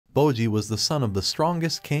Boji was the son of the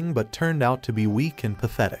strongest king but turned out to be weak and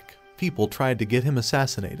pathetic. People tried to get him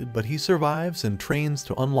assassinated, but he survives and trains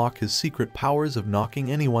to unlock his secret powers of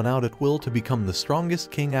knocking anyone out at will to become the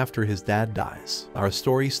strongest king after his dad dies. Our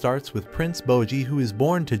story starts with Prince Boji, who is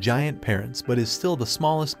born to giant parents but is still the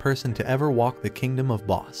smallest person to ever walk the kingdom of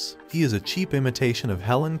Boss. He is a cheap imitation of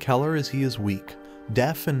Helen Keller as he is weak,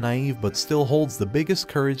 deaf and naive, but still holds the biggest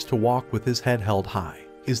courage to walk with his head held high.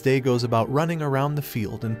 His day goes about running around the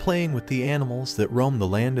field and playing with the animals that roam the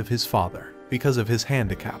land of his father. Because of his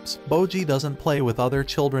handicaps, Boji doesn't play with other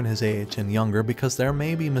children his age and younger because there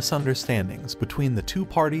may be misunderstandings between the two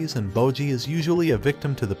parties, and Boji is usually a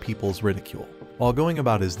victim to the people's ridicule. While going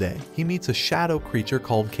about his day, he meets a shadow creature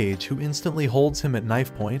called Cage who instantly holds him at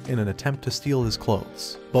knife point in an attempt to steal his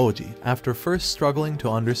clothes. Boji, after first struggling to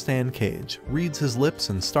understand Cage, reads his lips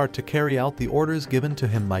and starts to carry out the orders given to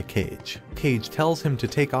him by Cage. Cage tells him to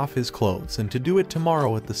take off his clothes and to do it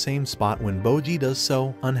tomorrow at the same spot. When Boji does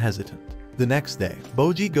so, unhesitant. The next day,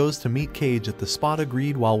 Boji goes to meet Cage at the spot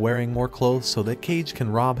agreed while wearing more clothes so that Cage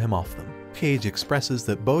can rob him of them. Cage expresses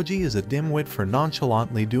that Boji is a dimwit for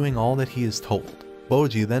nonchalantly doing all that he is told.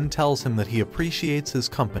 Boji then tells him that he appreciates his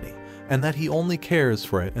company and that he only cares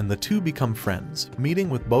for it, and the two become friends, meeting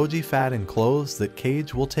with Boji fat in clothes that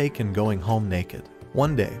Cage will take and going home naked.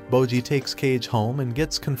 One day, Boji takes Cage home and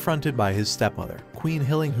gets confronted by his stepmother, Queen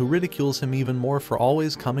Hilling, who ridicules him even more for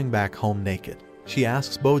always coming back home naked. She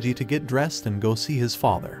asks Boji to get dressed and go see his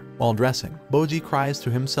father. While dressing, Boji cries to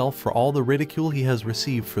himself for all the ridicule he has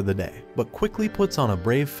received for the day, but quickly puts on a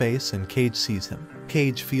brave face and Cage sees him.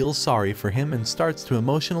 Cage feels sorry for him and starts to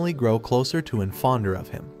emotionally grow closer to and fonder of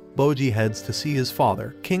him. Boji heads to see his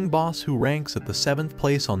father, King Boss, who ranks at the 7th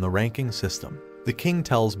place on the ranking system. The king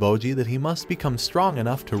tells Boji that he must become strong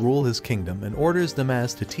enough to rule his kingdom and orders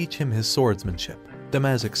Damaz to teach him his swordsmanship.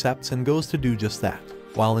 Damaz accepts and goes to do just that.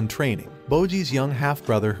 While in training, Boji's young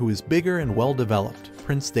half-brother, who is bigger and well-developed,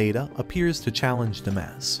 Prince Data, appears to challenge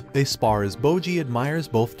Damaz. They spar as Boji admires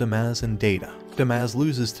both Damaz and Data. Damaz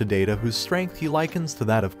loses to Data, whose strength he likens to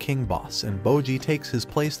that of King Boss, and Boji takes his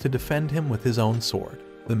place to defend him with his own sword.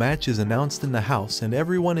 The match is announced in the house and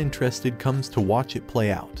everyone interested comes to watch it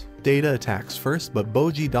play out. Data attacks first, but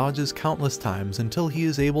Boji dodges countless times until he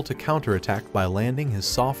is able to counterattack by landing his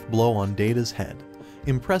soft blow on Data's head,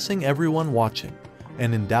 impressing everyone watching,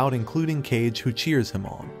 and in doubt including Cage, who cheers him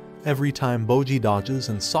on. Every time Boji dodges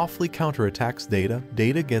and softly counterattacks Data,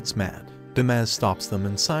 Data gets mad. Damaz stops them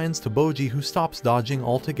and signs to Boji, who stops dodging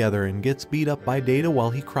altogether and gets beat up by Data while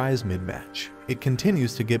he cries mid-match. It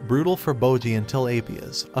continues to get brutal for Boji until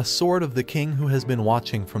Apias, a sword of the king who has been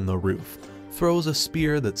watching from the roof, throws a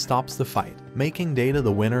spear that stops the fight, making Data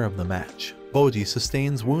the winner of the match. Boji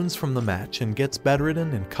sustains wounds from the match and gets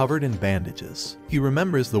bedridden and covered in bandages. He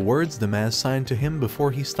remembers the words Damaz signed to him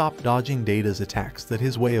before he stopped dodging Data's attacks, that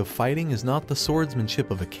his way of fighting is not the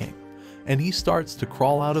swordsmanship of a king, and he starts to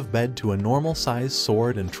crawl out of bed to a normal-sized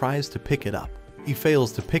sword and tries to pick it up. He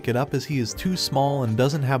fails to pick it up as he is too small and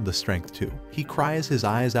doesn't have the strength to. He cries his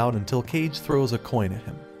eyes out until Cage throws a coin at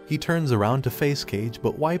him. He turns around to face Cage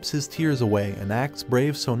but wipes his tears away and acts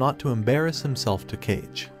brave so not to embarrass himself to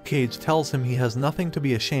Cage. Cage tells him he has nothing to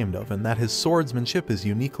be ashamed of and that his swordsmanship is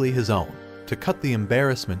uniquely his own. To cut the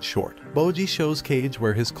embarrassment short, Boji shows Cage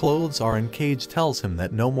where his clothes are and Cage tells him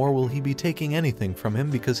that no more will he be taking anything from him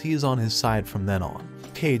because he is on his side from then on.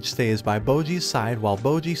 Cage stays by Boji's side while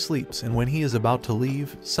Boji sleeps, and when he is about to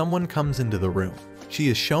leave, someone comes into the room. She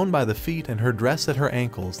is shown by the feet and her dress at her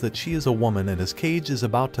ankles that she is a woman, and as Cage is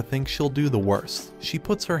about to think she'll do the worst, she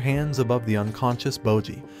puts her hands above the unconscious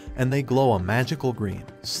Boji, and they glow a magical green,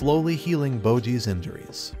 slowly healing Boji's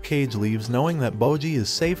injuries. Cage leaves knowing that Boji is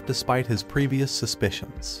safe despite his previous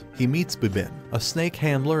suspicions. He meets Bibin, a snake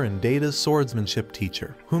handler and Data's swordsmanship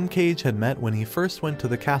teacher, whom Cage had met when he first went to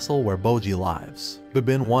the castle where Boji lives.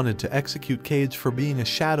 Bibin wanted to execute Cage for being a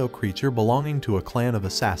shadow creature belonging to a clan of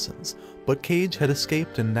assassins, but Cage had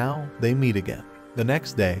escaped and now they meet again. The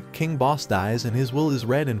next day, King Boss dies and his will is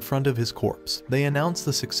read in front of his corpse. They announce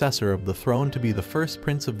the successor of the throne to be the first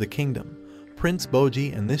prince of the kingdom, Prince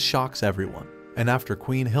Boji, and this shocks everyone. And after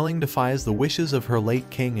Queen Hilling defies the wishes of her late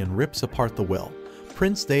king and rips apart the will,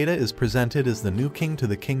 Prince Data is presented as the new king to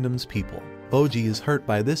the kingdom's people. Boji is hurt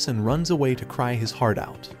by this and runs away to cry his heart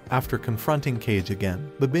out. After confronting Cage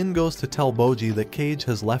again, Bibin goes to tell Boji that Cage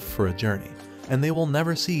has left for a journey, and they will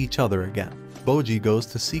never see each other again. Boji goes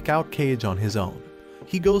to seek out Cage on his own.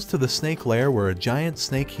 He goes to the snake lair where a giant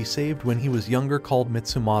snake he saved when he was younger called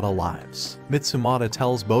Mitsumata lives. Mitsumata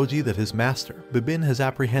tells Boji that his master, Bibin, has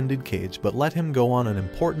apprehended Cage but let him go on an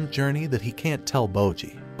important journey that he can't tell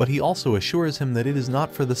Boji. But he also assures him that it is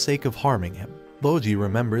not for the sake of harming him. Boji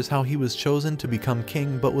remembers how he was chosen to become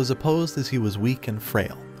king but was opposed as he was weak and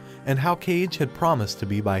frail, and how Cage had promised to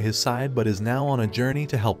be by his side but is now on a journey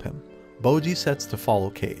to help him. Boji sets to follow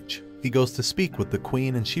Cage. He goes to speak with the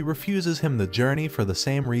queen and she refuses him the journey for the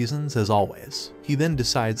same reasons as always. He then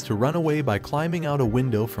decides to run away by climbing out a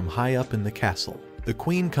window from high up in the castle. The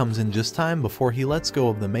queen comes in just time before he lets go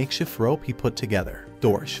of the makeshift rope he put together.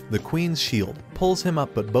 Dorsch, the queen's shield, pulls him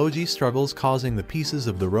up but Boji struggles, causing the pieces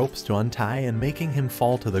of the ropes to untie and making him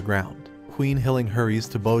fall to the ground. Queen Hilling hurries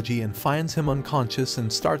to Boji and finds him unconscious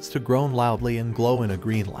and starts to groan loudly and glow in a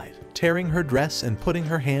green light, tearing her dress and putting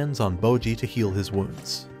her hands on Boji to heal his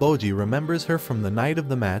wounds. Boji remembers her from the night of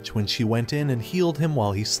the match when she went in and healed him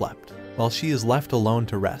while he slept. While she is left alone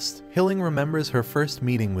to rest, Hilling remembers her first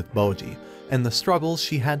meeting with Boji and the struggles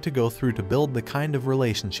she had to go through to build the kind of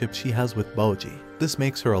relationship she has with Boji. This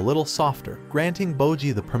makes her a little softer, granting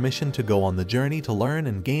Boji the permission to go on the journey to learn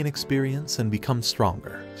and gain experience and become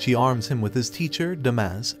stronger. She arms him with his teacher,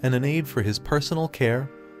 Damaz, and an aide for his personal care,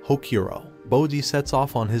 Hokuro. Boji sets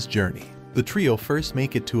off on his journey. The trio first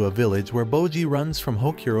make it to a village where Boji runs from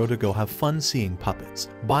Hokuro to go have fun seeing puppets,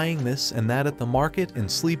 buying this and that at the market and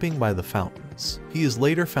sleeping by the fountains. He is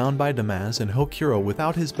later found by Damaz and Hokuro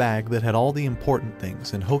without his bag that had all the important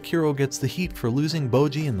things, and Hokuro gets the heat for losing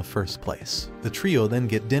Boji in the first place. The trio then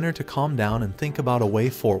get dinner to calm down and think about a way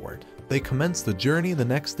forward. They commence the journey the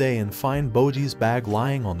next day and find Boji's bag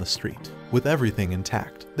lying on the street. With everything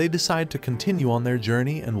intact, they decide to continue on their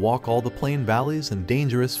journey and walk all the plain valleys and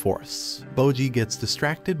dangerous forests. Boji gets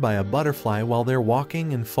distracted by a butterfly while they're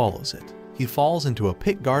walking and follows it. He falls into a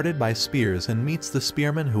pit guarded by spears and meets the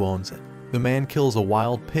spearman who owns it. The man kills a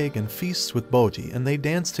wild pig and feasts with Boji, and they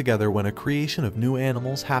dance together when a creation of new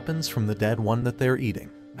animals happens from the dead one that they're eating.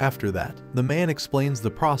 After that, the man explains the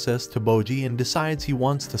process to Boji and decides he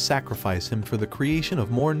wants to sacrifice him for the creation of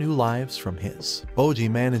more new lives from his. Boji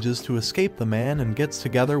manages to escape the man and gets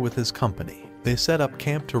together with his company. They set up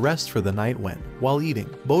camp to rest for the night when, while eating,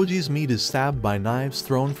 Boji's meat is stabbed by knives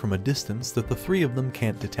thrown from a distance that the three of them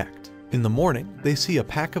can't detect. In the morning, they see a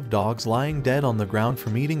pack of dogs lying dead on the ground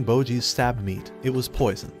from eating Boji's stabbed meat. It was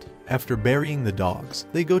poisoned. After burying the dogs,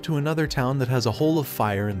 they go to another town that has a hole of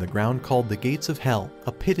fire in the ground called the Gates of Hell,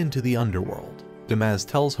 a pit into the underworld. Damaz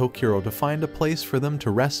tells Hokuro to find a place for them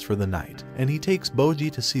to rest for the night, and he takes Boji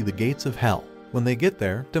to see the Gates of Hell. When they get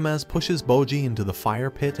there, Damaz pushes Boji into the fire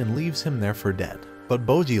pit and leaves him there for dead. But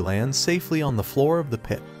Boji lands safely on the floor of the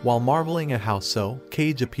pit. While marveling at how so,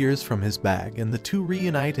 Cage appears from his bag and the two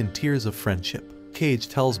reunite in tears of friendship. Cage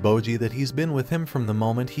tells Boji that he's been with him from the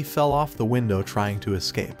moment he fell off the window trying to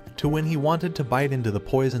escape, to when he wanted to bite into the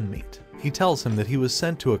poisoned meat. He tells him that he was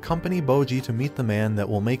sent to accompany Boji to meet the man that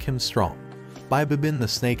will make him strong, by Bibin the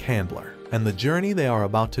snake handler, and the journey they are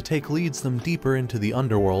about to take leads them deeper into the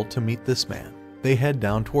underworld to meet this man. They head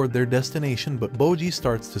down toward their destination, but Boji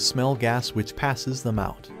starts to smell gas which passes them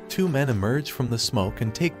out. Two men emerge from the smoke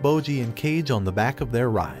and take Boji and Cage on the back of their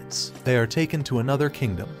rides. They are taken to another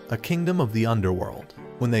kingdom, a kingdom of the underworld.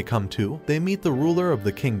 When they come to, they meet the ruler of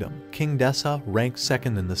the kingdom, King Dessa, ranked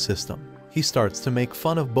second in the system. He starts to make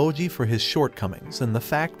fun of Boji for his shortcomings and the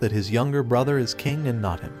fact that his younger brother is king and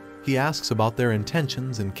not him. He asks about their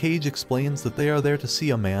intentions and Cage explains that they are there to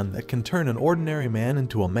see a man that can turn an ordinary man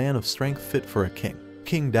into a man of strength fit for a king.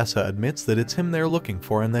 King Dessa admits that it's him they're looking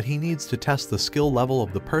for and that he needs to test the skill level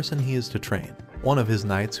of the person he is to train. One of his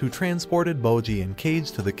knights who transported Boji and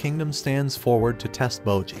Cage to the kingdom stands forward to test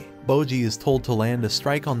Boji. Boji is told to land a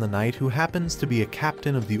strike on the knight who happens to be a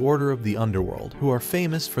captain of the Order of the Underworld, who are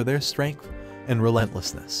famous for their strength and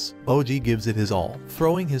relentlessness. Boji gives it his all,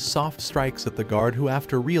 throwing his soft strikes at the guard who,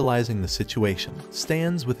 after realizing the situation,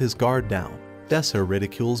 stands with his guard down. Dessa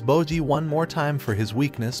ridicules Boji one more time for his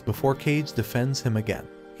weakness before Cage defends him again.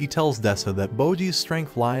 He tells Dessa that Boji's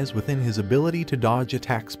strength lies within his ability to dodge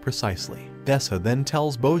attacks precisely. Dessa then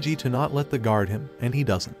tells Boji to not let the guard him, and he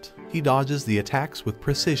doesn't. He dodges the attacks with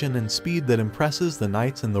precision and speed that impresses the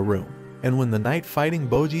knights in the room. And when the knight fighting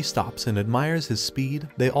Boji stops and admires his speed,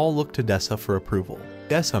 they all look to Dessa for approval.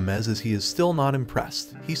 Dessa says he is still not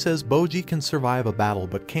impressed. He says Boji can survive a battle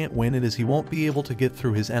but can't win it as he won't be able to get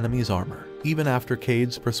through his enemy's armor. Even after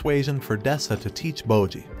Cage's persuasion for Dessa to teach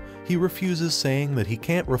Boji, he refuses, saying that he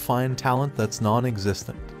can't refine talent that's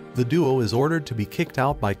non-existent. The duo is ordered to be kicked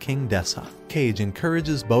out by King Dessa. Cage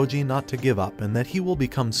encourages Boji not to give up and that he will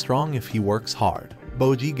become strong if he works hard.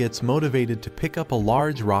 Boji gets motivated to pick up a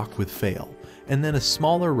large rock with fail, and then a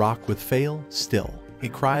smaller rock with fail still. He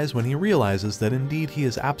cries when he realizes that indeed he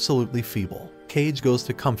is absolutely feeble. Cage goes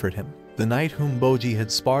to comfort him. The knight whom Boji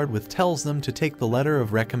had sparred with tells them to take the letter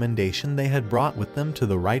of recommendation they had brought with them to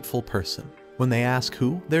the rightful person. When they ask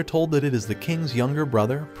who, they're told that it is the king's younger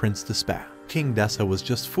brother, Prince Despa. King Dessa was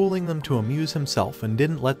just fooling them to amuse himself and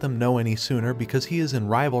didn't let them know any sooner because he is in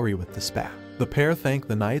rivalry with Despa. The pair thank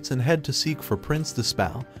the knights and head to seek for Prince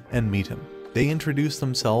Despa and meet him. They introduce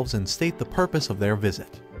themselves and state the purpose of their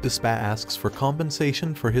visit. Despa asks for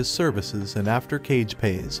compensation for his services, and after Cage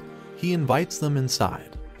pays, he invites them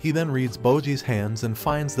inside. He then reads Boji's hands and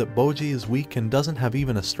finds that Boji is weak and doesn't have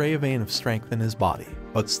even a stray vein of strength in his body.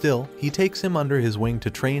 But still, he takes him under his wing to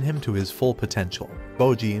train him to his full potential.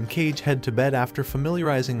 Boji and Cage head to bed after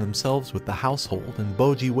familiarizing themselves with the household, and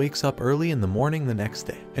Boji wakes up early in the morning the next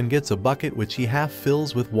day and gets a bucket which he half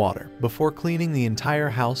fills with water before cleaning the entire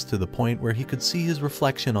house to the point where he could see his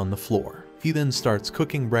reflection on the floor. He then starts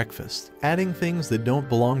cooking breakfast, adding things that don't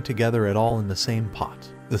belong together at all in the same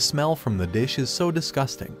pot. The smell from the dish is so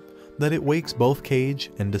disgusting that it wakes both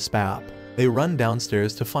Cage and Despa up. They run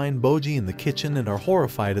downstairs to find Boji in the kitchen and are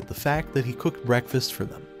horrified at the fact that he cooked breakfast for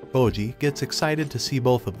them. Boji gets excited to see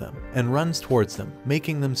both of them and runs towards them,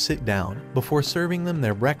 making them sit down before serving them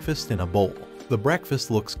their breakfast in a bowl. The breakfast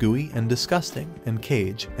looks gooey and disgusting, and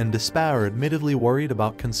Cage and Despa are admittedly worried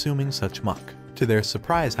about consuming such muck. To their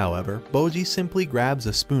surprise, however, Boji simply grabs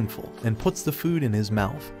a spoonful and puts the food in his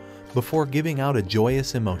mouth before giving out a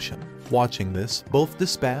joyous emotion. Watching this, both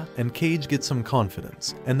Despa and Cage get some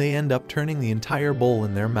confidence, and they end up turning the entire bowl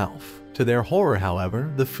in their mouth. To their horror, however,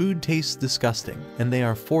 the food tastes disgusting, and they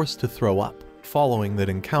are forced to throw up. Following that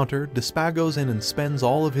encounter, Despa goes in and spends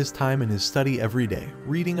all of his time in his study every day,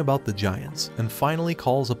 reading about the giants, and finally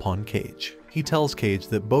calls upon Cage. He tells Cage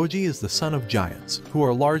that Boji is the son of giants, who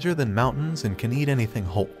are larger than mountains and can eat anything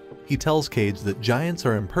whole. He tells Cage that giants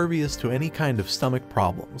are impervious to any kind of stomach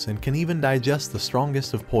problems and can even digest the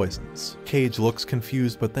strongest of poisons. Cage looks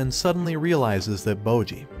confused but then suddenly realizes that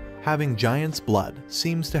Boji, having giant's blood,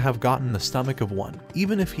 seems to have gotten the stomach of one,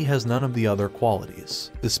 even if he has none of the other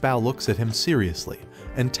qualities. Despa looks at him seriously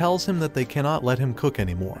and tells him that they cannot let him cook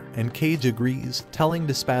anymore, and Cage agrees, telling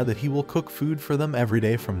Despa that he will cook food for them every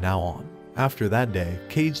day from now on. After that day,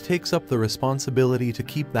 Cage takes up the responsibility to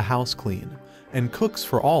keep the house clean and cooks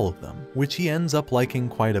for all of them, which he ends up liking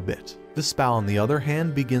quite a bit. Despa, on the other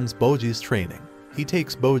hand, begins Boji's training. He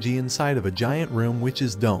takes Boji inside of a giant room which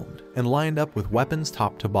is domed and lined up with weapons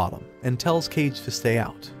top to bottom, and tells Cage to stay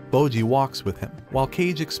out. Boji walks with him, while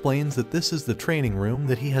Cage explains that this is the training room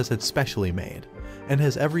that he has had specially made, and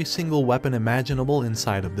has every single weapon imaginable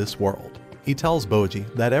inside of this world. He tells Boji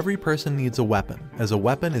that every person needs a weapon, as a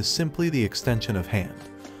weapon is simply the extension of hand,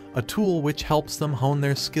 a tool which helps them hone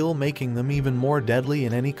their skill, making them even more deadly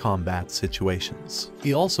in any combat situations.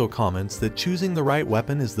 He also comments that choosing the right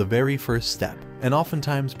weapon is the very first step, and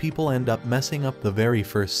oftentimes people end up messing up the very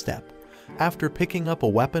first step after picking up a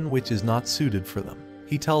weapon which is not suited for them.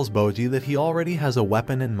 He tells Boji that he already has a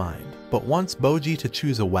weapon in mind, but wants Boji to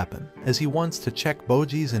choose a weapon, as he wants to check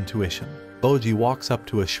Boji's intuition. Boji walks up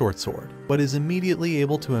to a short sword, but is immediately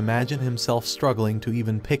able to imagine himself struggling to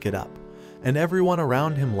even pick it up, and everyone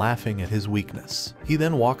around him laughing at his weakness. He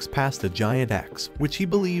then walks past a giant axe, which he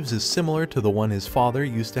believes is similar to the one his father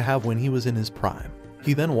used to have when he was in his prime.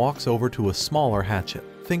 He then walks over to a smaller hatchet,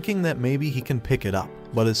 thinking that maybe he can pick it up,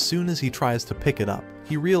 but as soon as he tries to pick it up,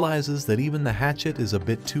 he realizes that even the hatchet is a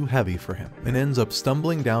bit too heavy for him, and ends up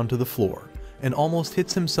stumbling down to the floor, and almost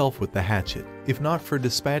hits himself with the hatchet, if not for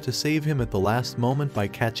Despa to save him at the last moment by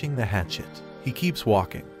catching the hatchet. He keeps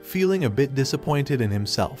walking, feeling a bit disappointed in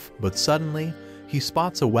himself, but suddenly, he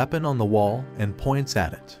spots a weapon on the wall and points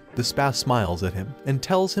at it. Despa smiles at him and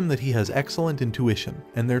tells him that he has excellent intuition,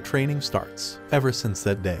 and their training starts. Ever since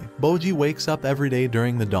that day, Boji wakes up every day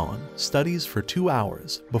during the dawn, studies for 2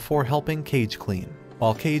 hours before helping Cage clean.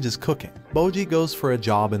 While Cage is cooking, Boji goes for a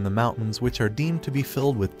job in the mountains, which are deemed to be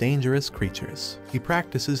filled with dangerous creatures. He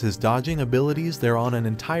practices his dodging abilities there on an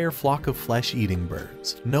entire flock of flesh-eating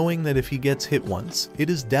birds, knowing that if he gets hit once, it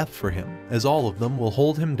is death for him, as all of them will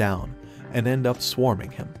hold him down and end up swarming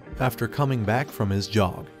him. After coming back from his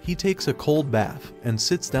jog, he takes a cold bath and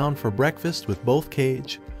sits down for breakfast with both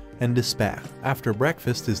Cage and Despa. After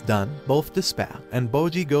breakfast is done, both Despa and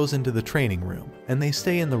Boji goes into the training room, and they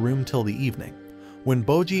stay in the room till the evening, when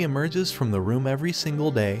Boji emerges from the room every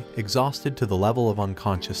single day, exhausted to the level of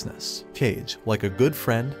unconsciousness. Cage, like a good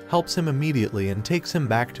friend, helps him immediately and takes him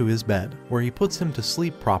back to his bed, where he puts him to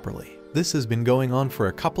sleep properly. This has been going on for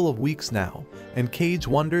a couple of weeks now, and Cage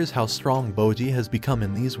wonders how strong Boji has become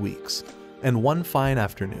in these weeks. And one fine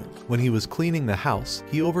afternoon, when he was cleaning the house,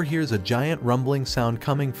 he overhears a giant rumbling sound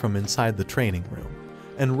coming from inside the training room,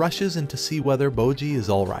 and rushes in to see whether Boji is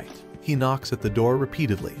alright. He knocks at the door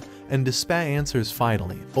repeatedly, and Despa answers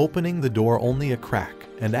finally, opening the door only a crack,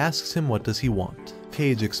 and asks him what does he want.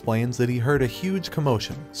 Cage explains that he heard a huge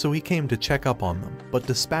commotion, so he came to check up on them, but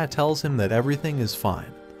Despa tells him that everything is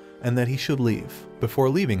fine and that he should leave. Before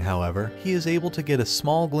leaving, however, he is able to get a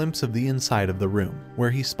small glimpse of the inside of the room,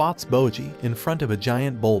 where he spots Boji in front of a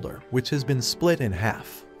giant boulder, which has been split in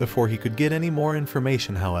half. Before he could get any more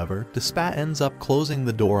information, however, Despa ends up closing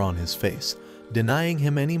the door on his face, denying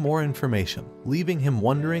him any more information, leaving him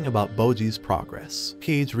wondering about Boji's progress.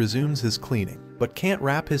 Cage resumes his cleaning, but can't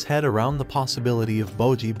wrap his head around the possibility of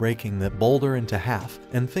Boji breaking that boulder into half,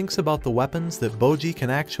 and thinks about the weapons that Boji can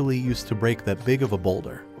actually use to break that big of a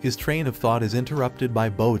boulder. His train of thought is interrupted by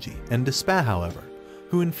Boji and Despa, however,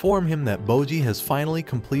 who inform him that Boji has finally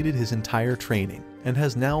completed his entire training and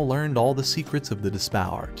has now learned all the secrets of the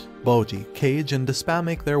Despa art. Boji, Cage, and Despa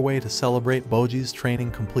make their way to celebrate Boji's training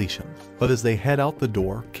completion. But as they head out the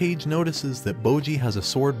door, Cage notices that Boji has a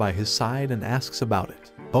sword by his side and asks about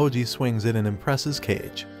it. Boji swings it and impresses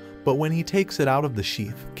Cage, but when he takes it out of the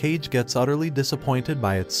sheath, Cage gets utterly disappointed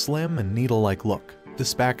by its slim and needle-like look.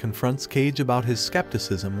 Despa confronts Cage about his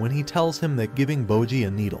skepticism when he tells him that giving Boji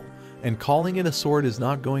a needle and calling it a sword is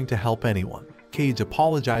not going to help anyone. Cage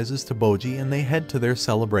apologizes to Boji and they head to their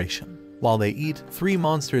celebration. While they eat, three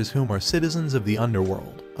monsters whom are citizens of the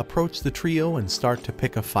underworld approach the trio and start to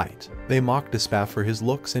pick a fight. They mock Despa for his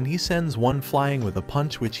looks and he sends one flying with a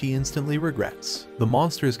punch which he instantly regrets. The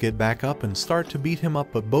monsters get back up and start to beat him up,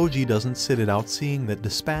 but Boji doesn't sit it out seeing that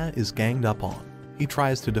Despa is ganged up on. He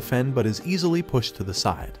tries to defend but is easily pushed to the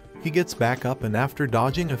side. He gets back up and after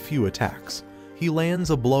dodging a few attacks, he lands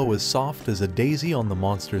a blow as soft as a daisy on the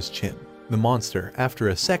monster's chin. The monster, after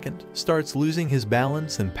a second, starts losing his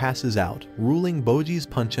balance and passes out, ruling Boji's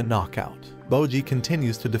punch a knockout. Boji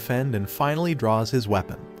continues to defend and finally draws his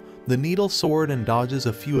weapon, the needle sword, and dodges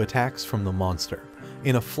a few attacks from the monster.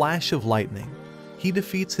 In a flash of lightning, he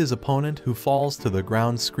defeats his opponent, who falls to the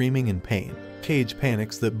ground screaming in pain. Cage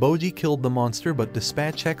panics that Boji killed the monster, but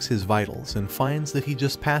Despa checks his vitals and finds that he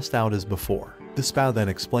just passed out as before. Despa then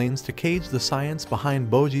explains to Cage the science behind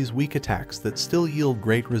Boji's weak attacks that still yield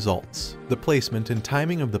great results. The placement and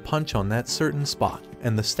timing of the punch on that certain spot,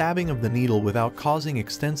 and the stabbing of the needle without causing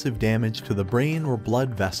extensive damage to the brain or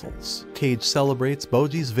blood vessels. Cage celebrates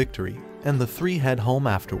Boji's victory, and the three head home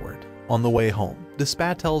afterward. On the way home,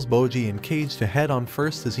 Despa tells Boji and Cage to head on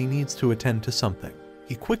first as he needs to attend to something.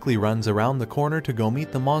 He quickly runs around the corner to go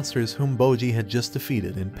meet the monsters whom Boji had just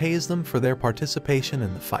defeated and pays them for their participation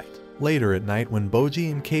in the fight. Later at night, when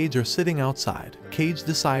Boji and Cage are sitting outside, Cage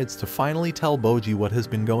decides to finally tell Boji what has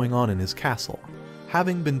been going on in his castle,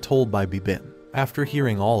 having been told by Bibin. After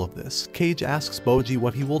hearing all of this, Cage asks Boji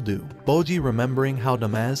what he will do. Boji, remembering how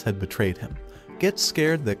Damaz had betrayed him, gets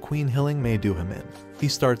scared that Queen Hilling may do him in. He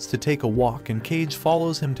starts to take a walk and Cage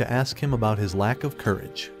follows him to ask him about his lack of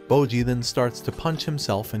courage. Boji then starts to punch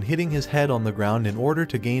himself and hitting his head on the ground in order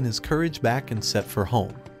to gain his courage back and set for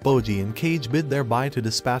home. Boji and Cage bid their bye to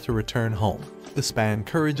Despa to return home. Despa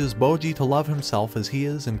encourages Boji to love himself as he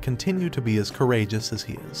is and continue to be as courageous as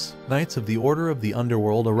he is. Knights of the Order of the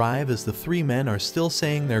Underworld arrive as the three men are still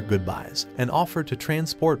saying their goodbyes and offer to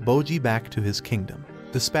transport Boji back to his kingdom.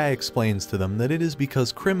 Despa explains to them that it is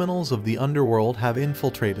because criminals of the underworld have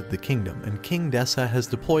infiltrated the kingdom and King Dessa has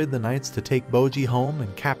deployed the knights to take Boji home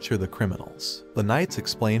and capture the criminals. The knights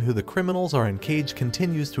explain who the criminals are and Cage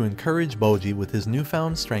continues to encourage Boji with his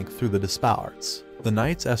newfound strength through the Despa arts. The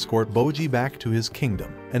knights escort Boji back to his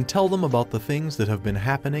kingdom and tell them about the things that have been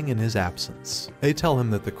happening in his absence. They tell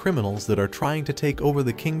him that the criminals that are trying to take over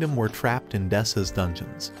the kingdom were trapped in Dessa's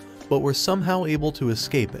dungeons, but were somehow able to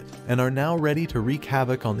escape it, and are now ready to wreak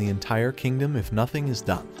havoc on the entire kingdom if nothing is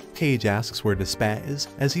done. Cage asks where Despa is,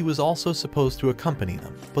 as he was also supposed to accompany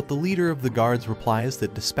them, but the leader of the guards replies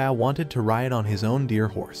that Despa wanted to ride on his own dear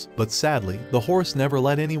horse, but sadly, the horse never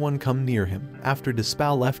let anyone come near him after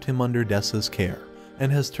Despa left him under Dessa's care, and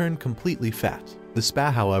has turned completely fat.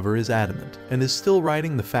 Despa, however, is adamant, and is still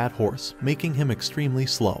riding the fat horse, making him extremely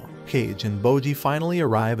slow. Cage and Boji finally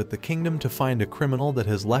arrive at the kingdom to find a criminal that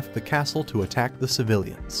has left the castle to attack the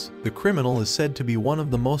civilians. The criminal is said to be one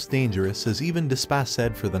of the most dangerous, as even Despa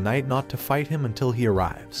said for the knight not to fight him until he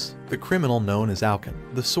arrives. The criminal, known as Alkan,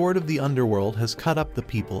 the sword of the underworld, has cut up the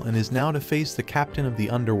people and is now to face the captain of the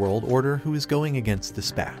underworld order, who is going against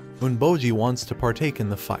Despa. When Boji wants to partake in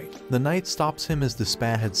the fight, the knight stops him, as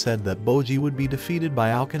Despa had said that Boji would be defeated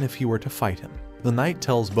by Alkan if he were to fight him. The knight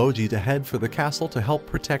tells Boji to head for the castle to help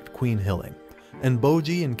protect Queen Hilling, and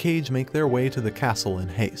Boji and Cage make their way to the castle in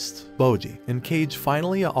haste. Boji and Cage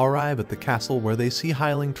finally arrive at the castle, where they see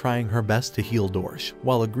Hyling trying her best to heal Dorsch,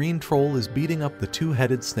 while a green troll is beating up the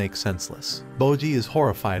two-headed snake senseless. Boji is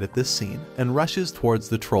horrified at this scene and rushes towards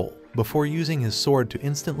the troll, before using his sword to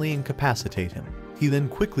instantly incapacitate him. He then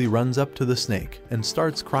quickly runs up to the snake and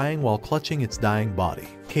starts crying while clutching its dying body.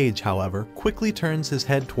 Cage, however, quickly turns his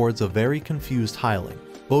head towards a very confused Hiling.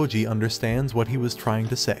 Boji understands what he was trying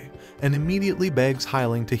to say and immediately begs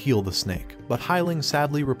Hiling to heal the snake, but Hiling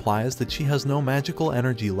sadly replies that she has no magical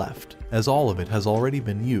energy left, as all of it has already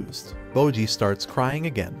been used. Boji starts crying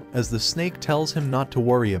again as the snake tells him not to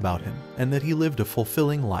worry about him and that he lived a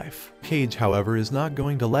fulfilling life. Cage, however, is not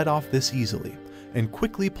going to let off this easily and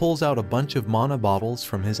quickly pulls out a bunch of mana bottles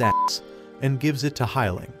from his axe and gives it to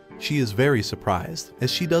Hiling. She is very surprised,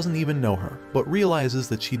 as she doesn't even know her, but realizes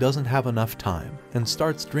that she doesn't have enough time, and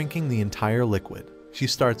starts drinking the entire liquid. She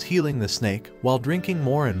starts healing the snake, while drinking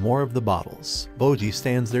more and more of the bottles. Boji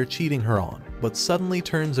stands there cheating her on, but suddenly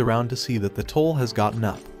turns around to see that the troll has gotten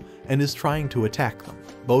up, and is trying to attack them.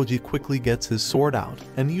 Boji quickly gets his sword out,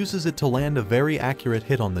 and uses it to land a very accurate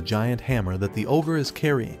hit on the giant hammer that the ogre is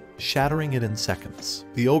carrying, shattering it in seconds.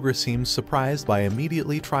 The ogre seems surprised by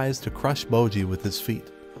immediately tries to crush Boji with his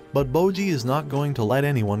feet. But Boji is not going to let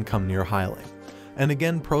anyone come near Hiling, and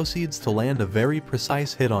again proceeds to land a very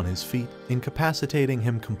precise hit on his feet, incapacitating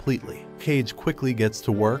him completely. Cage quickly gets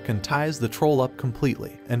to work and ties the troll up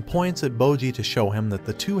completely, and points at Boji to show him that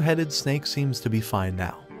the two-headed snake seems to be fine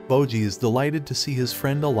now. Boji is delighted to see his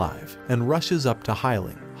friend alive, and rushes up to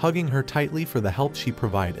Hiling, hugging her tightly for the help she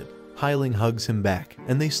provided. Hiling hugs him back,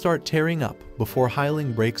 and they start tearing up before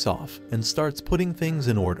Hiling breaks off and starts putting things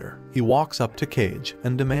in order. He walks up to Cage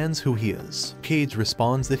and demands who he is. Cage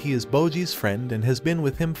responds that he is Boji's friend and has been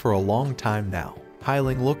with him for a long time now.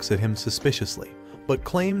 Hiling looks at him suspiciously, but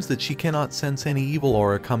claims that she cannot sense any evil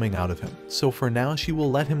aura coming out of him, so for now she will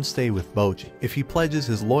let him stay with Boji if he pledges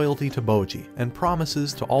his loyalty to Boji and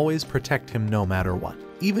promises to always protect him no matter what,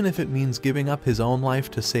 even if it means giving up his own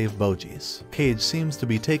life to save Boji's. Cage seems to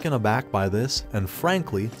be taken aback by this and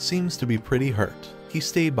frankly seems to be pretty hurt. He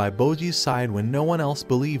stayed by Boji's side when no one else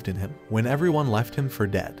believed in him, when everyone left him for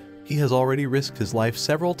dead. He has already risked his life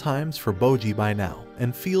several times for Boji by now,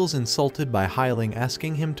 and feels insulted by Hiling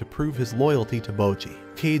asking him to prove his loyalty to Boji.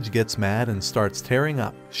 Cage gets mad and starts tearing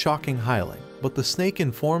up, shocking Hiling, but the snake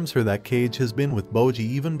informs her that Cage has been with Boji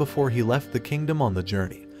even before he left the kingdom on the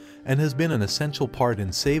journey, and has been an essential part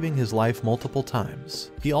in saving his life multiple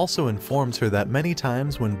times. He also informs her that many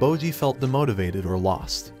times when Boji felt demotivated or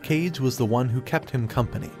lost, Cage was the one who kept him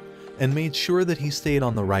company, and made sure that he stayed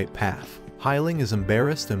on the right path. Hiling is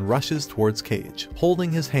embarrassed and rushes towards Cage,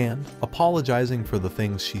 holding his hand, apologizing for the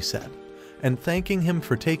things she said, and thanking him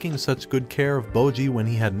for taking such good care of Boji when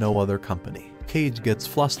he had no other company. Cage gets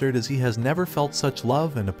flustered as he has never felt such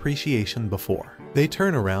love and appreciation before. They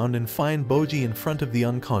turn around and find Boji in front of the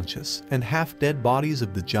unconscious and half-dead bodies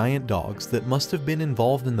of the giant dogs that must have been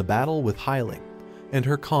involved in the battle with Hiling and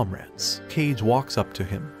her comrades. Cage walks up to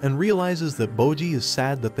him and realizes that Boji is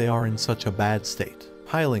sad that they are in such a bad state.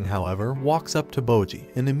 Hiling, however, walks up to Boji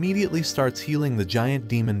and immediately starts healing the giant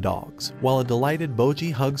demon dogs, while a delighted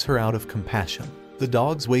Boji hugs her out of compassion. The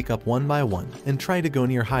dogs wake up one by one and try to go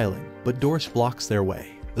near Hiling, but Dorsch blocks their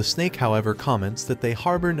way. The snake, however, comments that they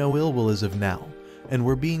harbor no ill will as of now, and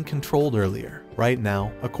were being controlled earlier. Right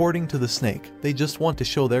now, according to the snake, they just want to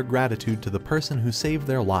show their gratitude to the person who saved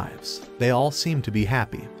their lives. They all seem to be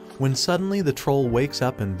happy, when suddenly the troll wakes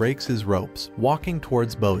up and breaks his ropes, walking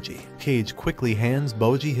towards Boji. Cage quickly hands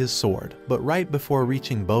Boji his sword, but right before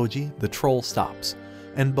reaching Boji, the troll stops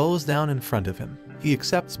and bows down in front of him. He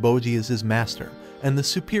accepts Boji as his master and the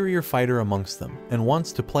superior fighter amongst them, and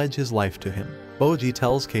wants to pledge his life to him. Boji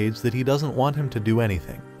tells Cage that he doesn't want him to do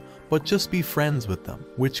anything, but just be friends with them,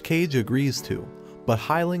 which Cage agrees to, but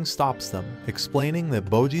Hiling stops them, explaining that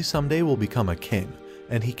Boji someday will become a king,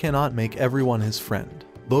 and he cannot make everyone his friend.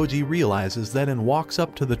 Boji realizes that and walks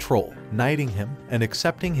up to the troll, knighting him and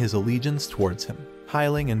accepting his allegiance towards him.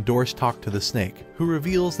 Hiling and Dorsch talk to the snake, who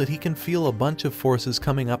reveals that he can feel a bunch of forces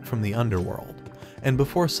coming up from the underworld, and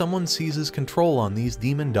before someone seizes control on these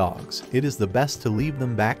demon dogs, it is the best to leave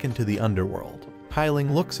them back into the underworld.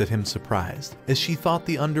 Hiling looks at him surprised, as she thought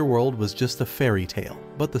the underworld was just a fairy tale,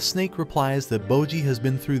 but the snake replies that Boji has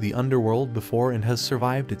been through the underworld before and has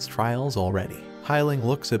survived its trials already. Hiling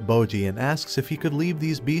looks at Boji and asks if he could leave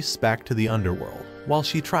these beasts back to the underworld, while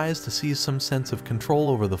she tries to seize some sense of control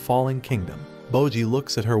over the fallen kingdom. Boji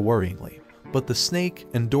looks at her worryingly, but the snake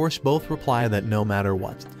and Dorsch both reply that no matter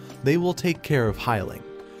what, they will take care of Hiling,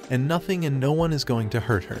 and nothing and no one is going to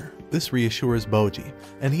hurt her. This reassures Boji,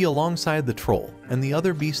 and he alongside the troll and the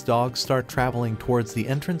other beast dogs start traveling towards the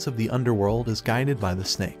entrance of the underworld as guided by the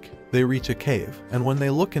snake. They reach a cave, and when they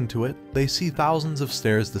look into it, they see thousands of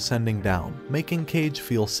stairs descending down, making Cage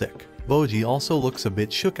feel sick. Boji also looks a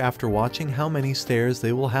bit shook after watching how many stairs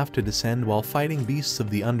they will have to descend while fighting beasts of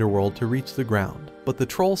the underworld to reach the ground. But the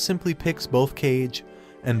troll simply picks both Cage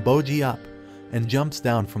and Boji up and jumps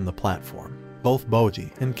down from the platform. Both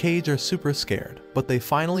Boji and Cage are super scared, but they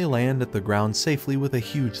finally land at the ground safely with a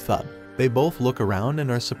huge thud. They both look around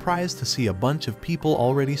and are surprised to see a bunch of people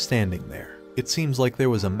already standing there. It seems like there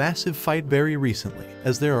was a massive fight very recently,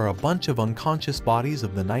 as there are a bunch of unconscious bodies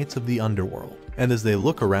of the Knights of the Underworld. And as they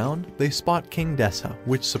look around, they spot King Dessa,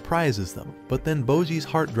 which surprises them, but then Boji's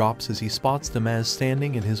heart drops as he spots Damaz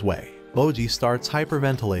standing in his way. Boji starts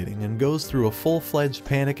hyperventilating and goes through a full-fledged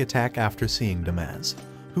panic attack after seeing Damaz,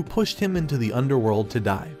 who pushed him into the underworld to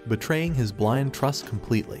die, betraying his blind trust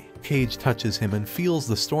completely. Cage touches him and feels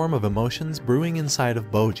the storm of emotions brewing inside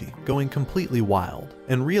of Boji, going completely wild,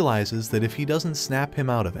 and realizes that if he doesn't snap him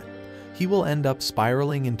out of it, he will end up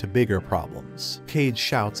spiraling into bigger problems. Cage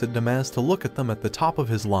shouts at Damaz to look at them at the top of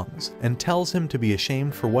his lungs, and tells him to be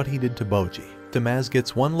ashamed for what he did to Boji. Damaz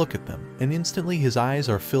gets one look at them, and instantly his eyes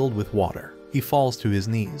are filled with water. He falls to his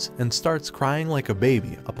knees and starts crying like a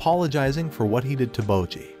baby, apologizing for what he did to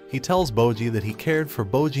Boji. He tells Boji that he cared for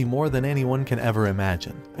Boji more than anyone can ever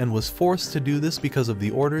imagine, and was forced to do this because of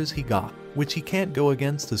the orders he got, which he can't go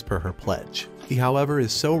against as per her pledge. He, however,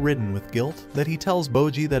 is so ridden with guilt that he tells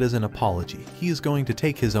Boji that as an apology, he is going to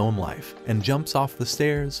take his own life, and jumps off the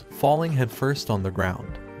stairs, falling headfirst on the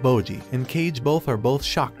ground. Boji and Cage are both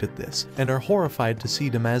shocked at this, and are horrified to see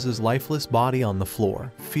Damaz's lifeless body on the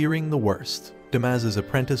floor, fearing the worst. Damaz's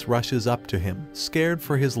apprentice rushes up to him, scared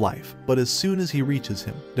for his life, but as soon as he reaches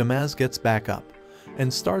him, Damaz gets back up,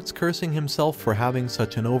 and starts cursing himself for having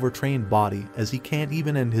such an overtrained body as he can't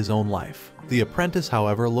even end his own life. The apprentice,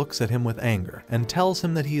 however, looks at him with anger, and tells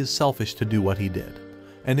him that he is selfish to do what he did,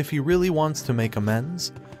 and if he really wants to make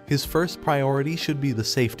amends, his first priority should be the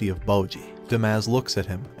safety of Boji. Damaz looks at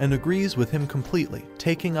him and agrees with him completely,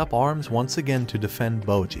 taking up arms once again to defend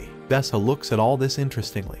Boji. Dessa looks at all this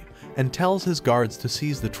interestingly, and tells his guards to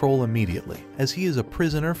seize the troll immediately, as he is a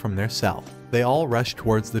prisoner from their cell. They all rush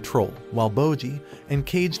towards the troll, while Boji and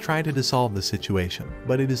Cage try to dissolve the situation,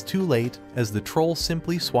 but it is too late, as the troll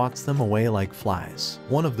simply swats them away like flies.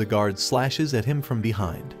 One of the guards slashes at him from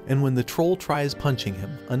behind, and when the troll tries punching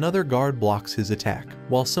him, another guard blocks his attack,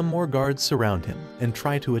 while some more guards surround him and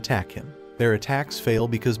try to attack him. Their attacks fail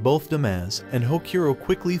because both Damaz and Hokuro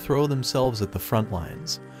quickly throw themselves at the front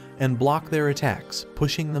lines and block their attacks,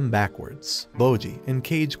 pushing them backwards. Boji and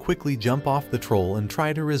Cage quickly jump off the troll and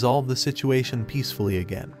try to resolve the situation peacefully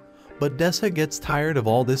again. But Dessa gets tired of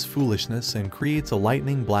all this foolishness and creates a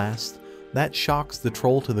lightning blast that shocks the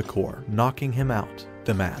troll to the core, knocking him out.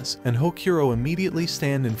 Damaz and Hokuro immediately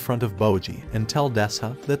stand in front of Boji and tell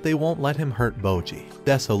Dessa that they won't let him hurt Boji.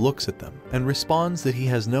 Dessa looks at them and responds that he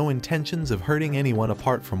has no intentions of hurting anyone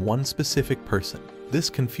apart from one specific person. This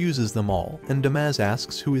confuses them all, and Damaz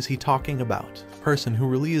asks who is he talking about. Person who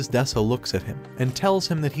really is. Dessa looks at him and tells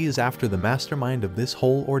him that he is after the mastermind of this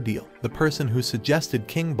whole ordeal, the person who suggested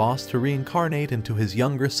King Boss to reincarnate into his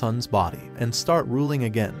younger son's body and start ruling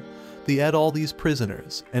again. They had all these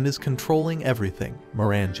prisoners and is controlling everything,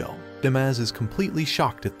 Miranjo. Damaz is completely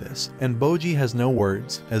shocked at this, and Boji has no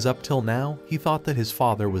words, as up till now, he thought that his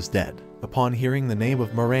father was dead. Upon hearing the name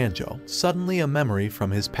of Miranjo, suddenly a memory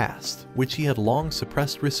from his past, which he had long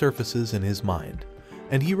suppressed, resurfaces in his mind,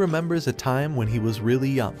 and he remembers a time when he was really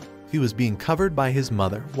young. He was being covered by his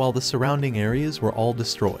mother while the surrounding areas were all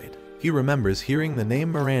destroyed. He remembers hearing the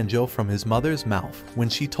name Miranjo from his mother's mouth when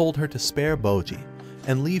she told her to spare Boji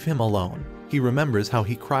and leave him alone. He remembers how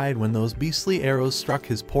he cried when those beastly arrows struck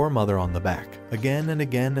his poor mother on the back, again and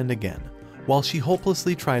again and again, while she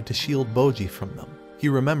hopelessly tried to shield Boji from them. He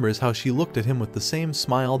remembers how she looked at him with the same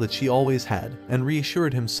smile that she always had, and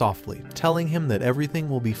reassured him softly, telling him that everything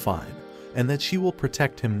will be fine, and that she will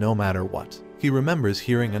protect him no matter what. He remembers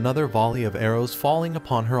hearing another volley of arrows falling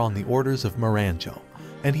upon her on the orders of Miranjo,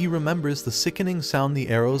 and he remembers the sickening sound the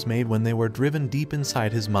arrows made when they were driven deep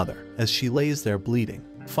inside his mother, as she lays there bleeding.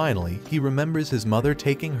 Finally, he remembers his mother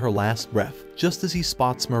taking her last breath, just as he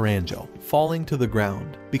spots Miranjo falling to the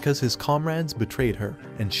ground, because his comrades betrayed her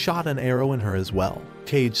and shot an arrow in her as well.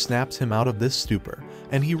 Cage snaps him out of this stupor,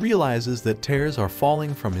 and he realizes that tears are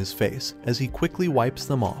falling from his face as he quickly wipes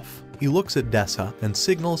them off. He looks at Dessa and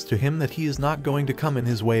signals to him that he is not going to come in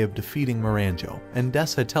his way of defeating Miranjo, and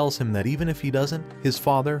Dessa tells him that even if he doesn't, his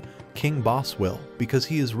father, King Boss, will, because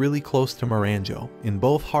he is really close to Miranjo in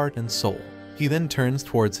both heart and soul. He then turns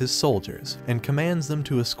towards his soldiers and commands them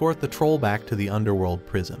to escort the troll back to the underworld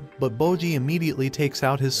prison. But Boji immediately takes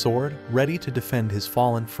out his sword, ready to defend his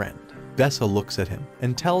fallen friend. Dessa looks at him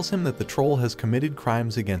and tells him that the troll has committed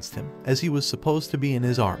crimes against him, as he was supposed to be in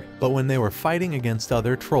his army. But when they were fighting against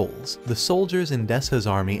other trolls, the soldiers in Dessa's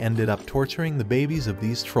army ended up torturing the babies of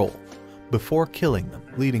these trolls before killing them,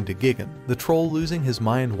 leading to Gigan, the troll, losing his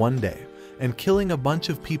mind one day and killing a bunch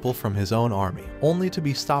of people from his own army, only to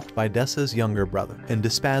be stopped by Dessa's younger brother and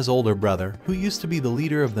Despa's older brother, who used to be the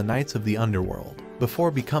leader of the Knights of the Underworld, before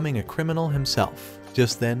becoming a criminal himself.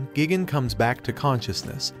 Just then, Gigan comes back to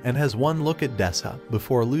consciousness and has one look at Dessa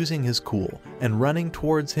before losing his cool and running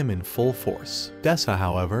towards him in full force. Dessa,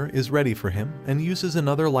 however, is ready for him and uses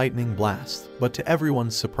another lightning blast, but to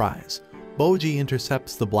everyone's surprise, Boji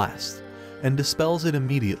intercepts the blast and dispels it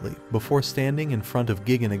immediately before standing in front of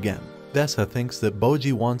Gigan again. Dessa thinks that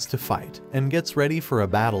Boji wants to fight and gets ready for a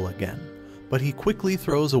battle again, but he quickly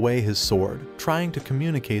throws away his sword, trying to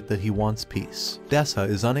communicate that he wants peace. Dessa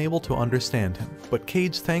is unable to understand him, but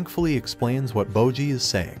Cage thankfully explains what Boji is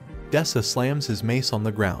saying. Dessa slams his mace on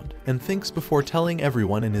the ground and thinks before telling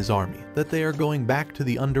everyone in his army that they are going back to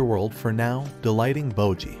the underworld for now, delighting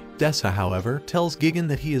Boji. Dessa, however, tells Gigan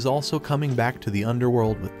that he is also coming back to the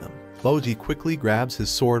underworld with them. Boji quickly grabs his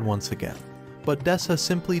sword once again, but Dessa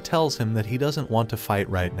simply tells him that he doesn't want to fight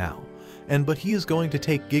right now, but he is going to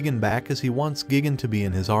take Gigan back as he wants Gigan to be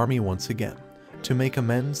in his army once again, to make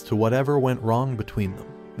amends to whatever went wrong between them.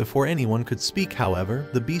 Before anyone could speak, however,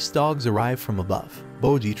 the beast dogs arrive from above.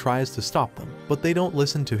 Boji tries to stop them, but they don't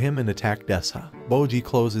listen to him and attack Dessa. Boji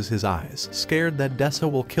closes his eyes, scared that Dessa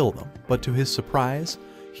will kill them, but to his surprise,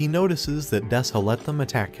 he notices that Dessa let them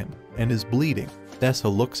attack him and is bleeding.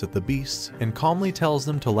 Dessa looks at the beasts and calmly tells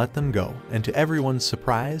them to let them go, and to everyone's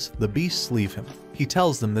surprise, the beasts leave him. He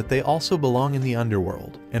tells them that they also belong in the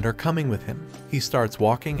underworld and are coming with him. He starts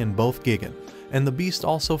walking, and both Gigan and the beast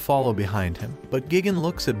also follow behind him, but Gigan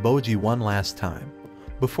looks at Boji one last time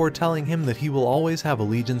before telling him that he will always have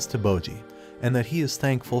allegiance to Boji and that he is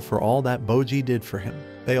thankful for all that Boji did for him.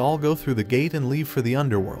 They all go through the gate and leave for the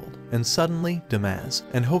underworld, and suddenly, Damaz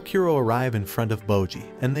and Hokuro arrive in front of Boji,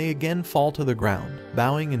 and they again fall to the ground,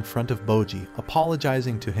 bowing in front of Boji,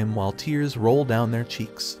 apologizing to him while tears roll down their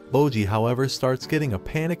cheeks. Boji, however, starts getting a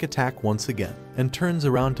panic attack once again, and turns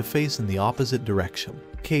around to face in the opposite direction.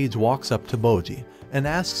 Cage walks up to Boji and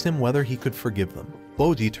asks him whether he could forgive them.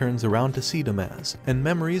 Boji turns around to see Damaz, and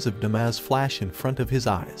memories of Damaz flash in front of his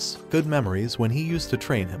eyes. Good memories when he used to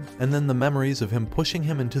train him, and then the memories of him pushing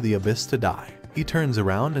him into the abyss to die. He turns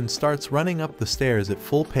around and starts running up the stairs at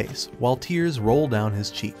full pace, while tears roll down his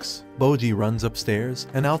cheeks. Boji runs upstairs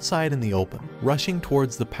and outside in the open, rushing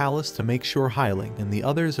towards the palace to make sure Hyling and the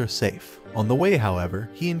others are safe. On the way, however,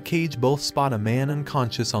 he and Cage both spot a man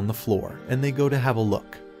unconscious on the floor, and they go to have a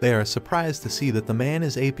look. They are surprised to see that the man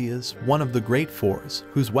is Apias, one of the Great Fours,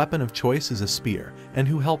 whose weapon of choice is a spear, and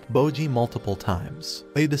who helped Boji multiple times.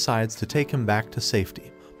 They decides to take him back to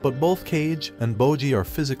safety, but both Cage and Boji are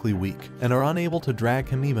physically weak and are unable to drag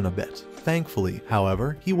him even a bit. Thankfully,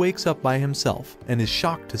 however, he wakes up by himself and is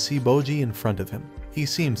shocked to see Boji in front of him. He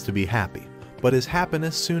seems to be happy, but his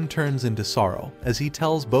happiness soon turns into sorrow as he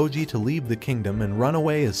tells Boji to leave the kingdom and run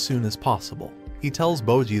away as soon as possible. He tells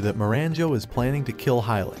Boji that Miranjo is planning to kill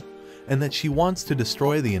Hyling, and that she wants to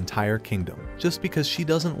destroy the entire kingdom, just because she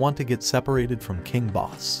doesn't want to get separated from King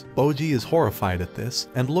Boss. Boji is horrified at this,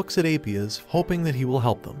 and looks at Apias, hoping that he will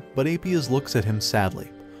help them, but Apias looks at him sadly,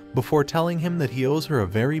 before telling him that he owes her a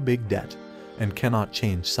very big debt, and cannot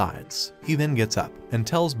change sides. He then gets up, and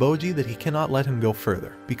tells Boji that he cannot let him go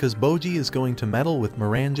further, because Boji is going to meddle with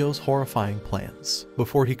Miranjo's horrifying plans.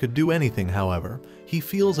 Before he could do anything, however, he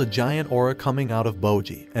feels a giant aura coming out of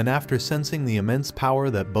Boji, and after sensing the immense power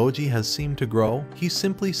that Boji has seemed to grow, he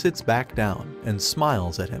simply sits back down and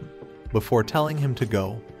smiles at him, before telling him to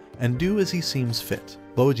go and do as he seems fit.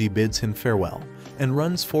 Boji bids him farewell and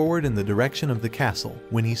runs forward in the direction of the castle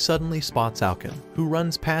when he suddenly spots Auken, who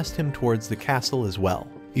runs past him towards the castle as well.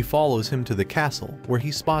 He follows him to the castle, where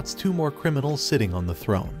he spots two more criminals sitting on the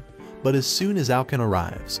throne. But as soon as Auken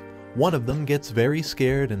arrives, one of them gets very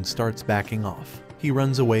scared and starts backing off. He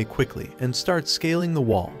runs away quickly and starts scaling the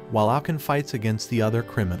wall while Auken fights against the other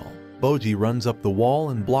criminal. Boji runs up the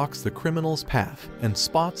wall and blocks the criminal's path and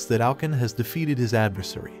spots that Auken has defeated his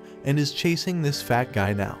adversary and is chasing this fat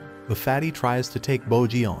guy now. The fatty tries to take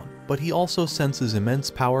Boji on, but he also senses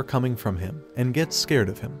immense power coming from him and gets scared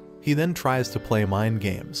of him. He then tries to play mind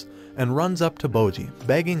games and runs up to Boji,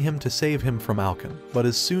 begging him to save him from Auken. But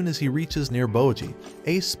as soon as he reaches near Boji,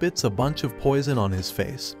 Ace spits a bunch of poison on his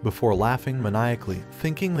face before laughing maniacally,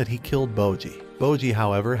 thinking that he killed Boji. Boji,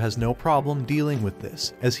 however, has no problem dealing with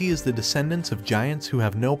this, as he is the descendant of giants who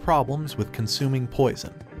have no problems with consuming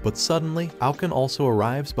poison. But suddenly, Auken also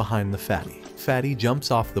arrives behind the fatty, Fatty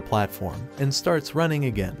jumps off the platform and starts running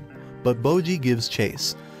again, but Boji gives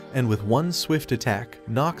chase, and with one swift attack,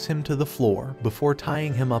 knocks him to the floor before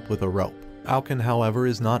tying him up with a rope. Alkin, however,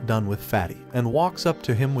 is not done with Fatty, and walks up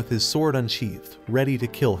to him with his sword unsheathed, ready to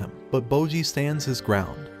kill him, but Boji stands his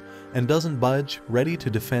ground, and doesn't budge, ready to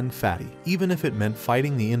defend Fatty, even if it meant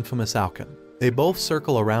fighting the infamous Alkin. They both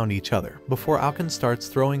circle around each other, before Alkin starts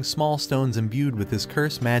throwing small stones imbued with his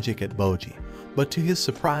curse magic at Boji. But to his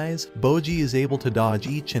surprise, Boji is able to dodge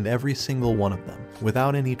each and every single one of them,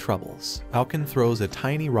 without any troubles. Alkin throws a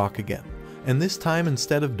tiny rock again, and this time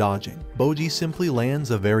instead of dodging, Boji simply lands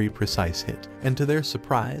a very precise hit, and to their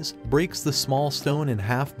surprise, breaks the small stone in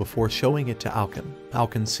half before showing it to Alkin.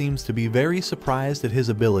 Alkin seems to be very surprised at his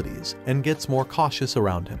abilities, and gets more cautious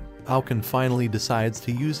around him. Alkin finally decides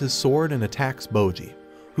to use his sword and attacks Boji,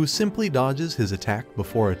 who simply dodges his attack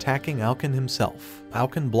before attacking Alkin himself.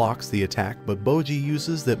 Alkin blocks the attack, but Boji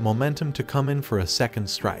uses that momentum to come in for a second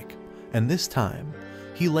strike, and this time,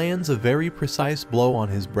 he lands a very precise blow on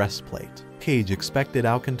his breastplate. Cage expected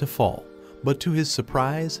Alkin to fall, but to his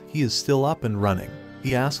surprise, he is still up and running.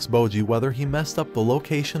 He asks Boji whether he messed up the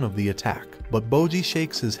location of the attack, but Boji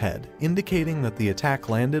shakes his head, indicating that the attack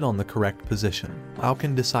landed on the correct position.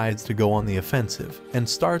 Alkin decides to go on the offensive, and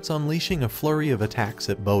starts unleashing a flurry of attacks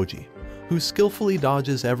at Boji, who skillfully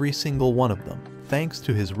dodges every single one of them, thanks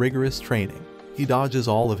to his rigorous training. He dodges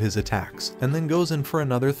all of his attacks, and then goes in for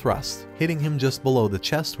another thrust, hitting him just below the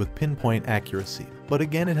chest with pinpoint accuracy. But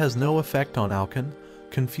again it has no effect on Alkin,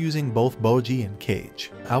 confusing both Boji and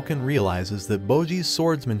Cage. Alkin realizes that Boji's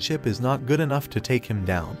swordsmanship is not good enough to take him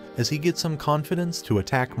down, as he gets some confidence to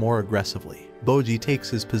attack more aggressively. Boji takes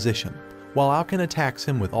his position, while Alkin attacks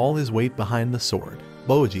him with all his weight behind the sword.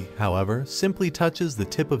 Boji, however, simply touches the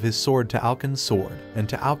tip of his sword to Alkin's sword, and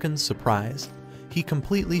to Alkin's surprise, he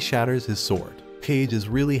completely shatters his sword. Cage is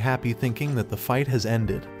really happy, thinking that the fight has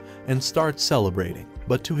ended, and starts celebrating,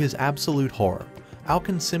 but to his absolute horror,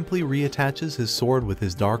 Alkin simply reattaches his sword with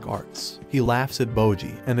his dark arts. He laughs at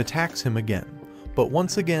Boji and attacks him again, but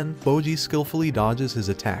once again Boji skillfully dodges his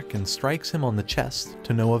attack and strikes him on the chest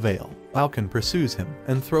to no avail. Alkin pursues him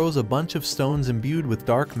and throws a bunch of stones imbued with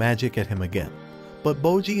dark magic at him again, but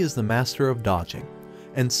Boji is the master of dodging,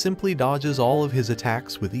 and simply dodges all of his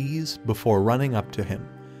attacks with ease before running up to him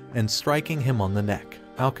and striking him on the neck.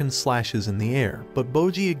 Alkin slashes in the air, but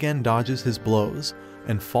Boji again dodges his blows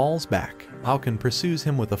and falls back. Alkin pursues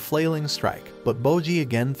him with a flailing strike, but Boji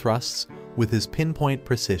again thrusts with his pinpoint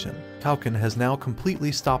precision. Alkin has now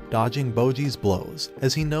completely stopped dodging Boji's blows,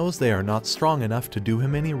 as he knows they are not strong enough to do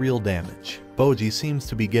him any real damage. Boji seems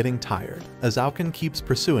to be getting tired, as Alkin keeps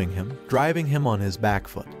pursuing him, driving him on his back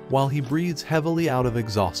foot, while he breathes heavily out of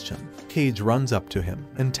exhaustion. Cage runs up to him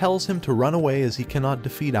and tells him to run away, as he cannot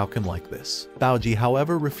defeat Alkin like this. Boji,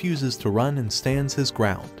 however, refuses to run and stands his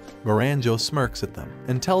ground. Moranjo smirks at them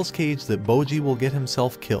and tells Cage that Boji will get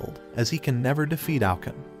himself killed, as he can never defeat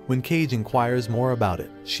Alkin. When Cage inquires more about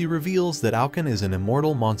it, she reveals that Alkin is an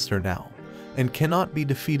immortal monster now, and cannot be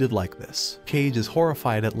defeated like this. Cage is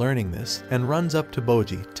horrified at learning this, and runs up to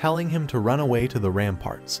Boji, telling him to run away to the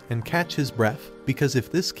ramparts and catch his breath, because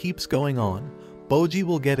if this keeps going on, Boji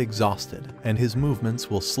will get exhausted, and his movements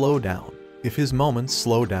will slow down. If his moments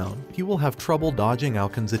slow down, he will have trouble dodging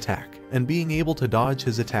Alkin's attack, and being able to dodge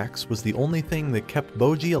his attacks was the only thing that kept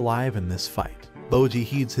Boji alive in this fight. Boji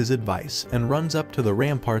heeds his advice and runs up to the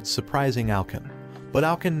ramparts, surprising Alkin. But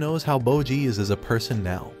Alkin knows how Boji is as a person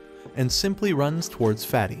now, and simply runs towards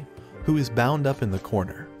Fatty, who is bound up in the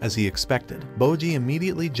corner. As he expected, Boji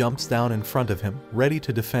immediately jumps down in front of him, ready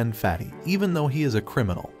to defend Fatty, even though he is a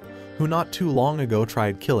criminal, who not too long ago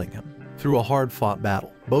tried killing him. Through a hard-fought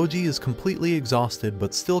battle, Boji is completely exhausted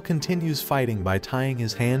but still continues fighting by tying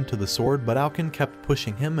his hand to the sword, but Alkin kept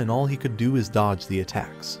pushing him and all he could do is dodge the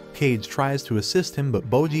attacks. Cage tries to assist him, but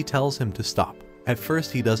Boji tells him to stop. At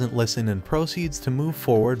first he doesn't listen and proceeds to move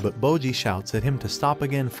forward, but Boji shouts at him to stop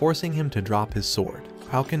again, forcing him to drop his sword.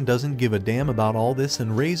 Alkin doesn't give a damn about all this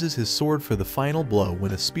and raises his sword for the final blow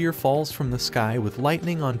when a spear falls from the sky with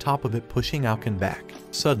lightning on top of it, pushing Alkin back.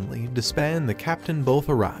 Suddenly, Despa and the captain both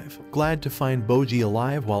arrive, glad to find Boji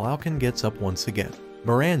alive, while Alkin gets up once again.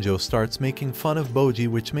 Moranjo starts making fun of Boji,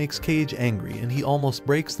 which makes Cage angry, and he almost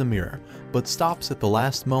breaks the mirror, but stops at the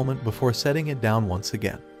last moment before setting it down once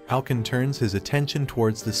again. Alkin turns his attention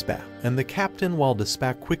towards Despa and the captain, while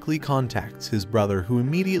Despa quickly contacts his brother, who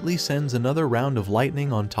immediately sends another round of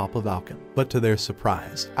lightning on top of Alkin. But to their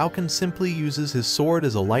surprise, Alkin simply uses his sword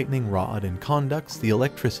as a lightning rod and conducts the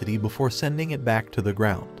electricity before sending it back to the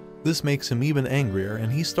ground. This makes him even angrier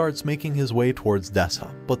and he starts making his way towards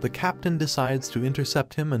Dessa, but the captain decides to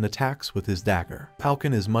intercept him and attacks with his dagger.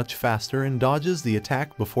 Alkan is much faster and dodges the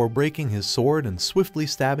attack before breaking his sword and swiftly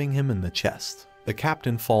stabbing him in the chest. The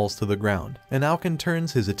captain falls to the ground, and Alkan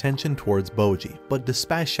turns his attention towards Boji, but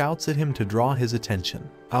Despa shouts at him to draw his attention.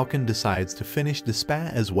 Alkan decides to finish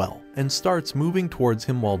Despa as well, and starts moving towards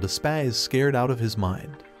him while Despa is scared out of his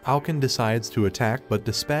mind. Alkan decides to attack, but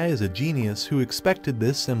Despa is a genius who expected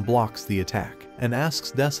this and blocks the attack, and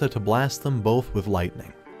asks Dessa to blast them both with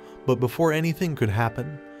lightning. But before anything could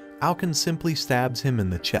happen, Alkan simply stabs him in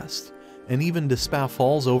the chest, and even Despa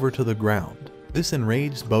falls over to the ground. This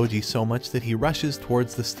enraged Boji so much that he rushes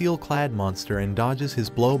towards the steel-clad monster and dodges his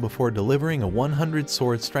blow before delivering a 100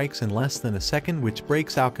 sword strikes in less than a second, which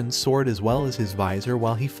breaks Alkan's sword as well as his visor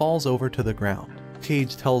while he falls over to the ground.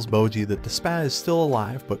 Cage tells Boji that Despa is still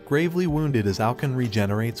alive but gravely wounded as Alkan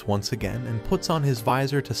regenerates once again and puts on his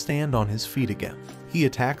visor to stand on his feet again. He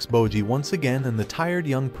attacks Boji once again and the tired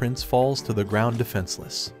young prince falls to the ground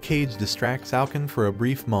defenseless. Cage distracts Alkan for a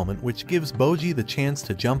brief moment, which gives Boji the chance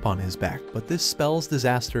to jump on his back, but this spells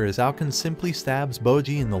disaster as Alkan simply stabs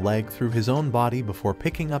Boji in the leg through his own body before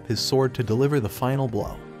picking up his sword to deliver the final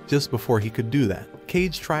blow. Just before he could do that,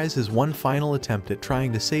 Cage tries his one final attempt at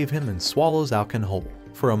trying to save him and swallows Alkan whole.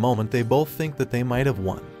 For a moment they both think that they might have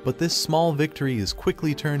won, but this small victory is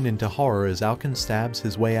quickly turned into horror as Alkan stabs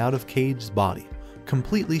his way out of Cage's body,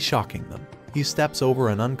 completely shocking them. He steps over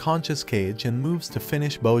an unconscious Cage and moves to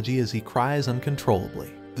finish Boji as he cries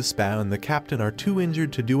uncontrollably. Despa and the captain are too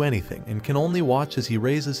injured to do anything and can only watch as he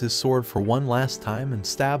raises his sword for one last time and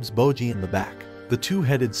stabs Boji in the back. The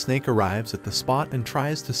two-headed snake arrives at the spot and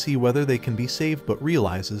tries to see whether they can be saved, but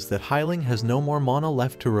realizes that Hyling has no more mana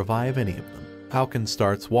left to revive any of them. Alkan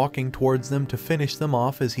starts walking towards them to finish them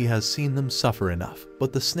off as he has seen them suffer enough,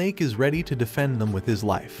 but the snake is ready to defend them with his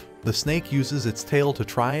life. The snake uses its tail to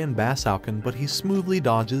try and bash Alkan, but he smoothly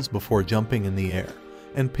dodges before jumping in the air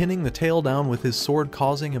and pinning the tail down with his sword,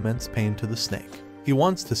 causing immense pain to the snake. He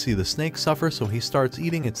wants to see the snake suffer, so he starts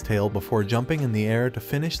eating its tail before jumping in the air to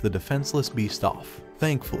finish the defenseless beast off.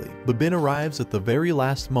 Thankfully, Babin arrives at the very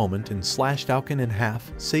last moment and slashed Alkan in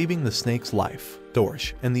half, saving the snake's life.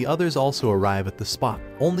 Dorsh and the others also arrive at the spot,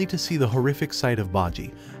 only to see the horrific sight of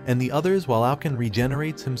Boji and the others while Alkan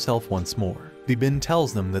regenerates himself once more. Babin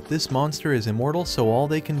tells them that this monster is immortal, so all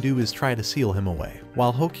they can do is try to seal him away,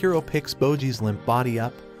 while Hokuro picks Boji's limp body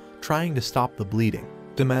up, trying to stop the bleeding.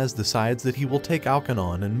 Damaz decides that he will take Alkan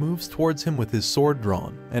on and moves towards him with his sword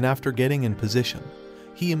drawn, and after getting in position,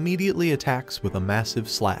 he immediately attacks with a massive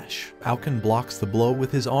slash. Alkan blocks the blow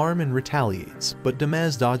with his arm and retaliates, but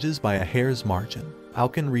Damaz dodges by a hair's margin.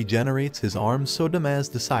 Alkan regenerates his arm, so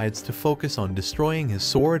Damaz decides to focus on destroying his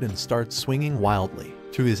sword and starts swinging wildly.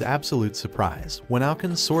 To his absolute surprise, when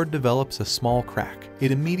Alkan's sword develops a small crack,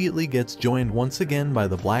 it immediately gets joined once again by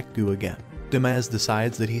the black goo again. Damaz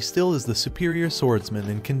decides that he still is the superior swordsman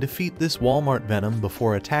and can defeat this Walmart Venom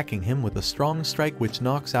before attacking him with a strong strike which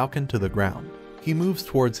knocks Alkan to the ground. He moves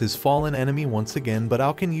towards his fallen enemy once again, but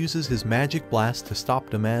Alkan uses his magic blast to stop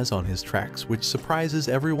Damaz on his tracks, which surprises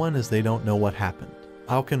everyone as they don't know what happened.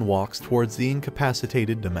 Alkan walks towards the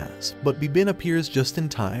incapacitated Damaz, but Babin appears just in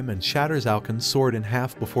time and shatters Alkan's sword in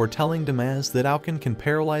half before telling Damaz that Alkan can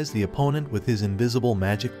paralyze the opponent with his invisible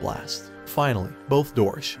magic blast. Finally, both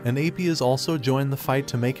Dorsh and Apias also join the fight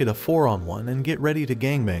to make it a 4-on-1 and get ready to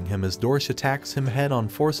gangbang him as Dorsh attacks him head-on,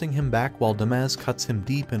 forcing him back while Damaz cuts him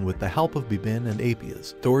deep, and with the help of Babin and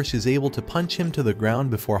Apias, Dorsh is able to punch him to the ground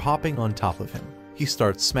before hopping on top of him. He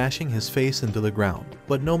starts smashing his face into the ground,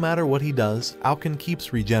 but no matter what he does, Alkan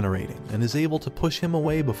keeps regenerating and is able to push him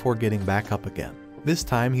away before getting back up again. This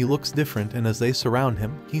time he looks different, and as they surround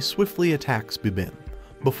him, he swiftly attacks Babin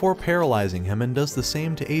before paralyzing him and does the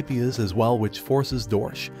same to Apias as well, which forces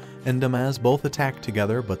Dorsh and Damaz both attack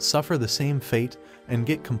together but suffer the same fate and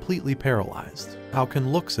get completely paralyzed.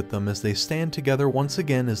 Alkan looks at them as they stand together once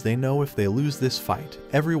again, as they know if they lose this fight,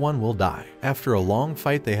 everyone will die. After a long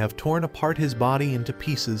fight, they have torn apart his body into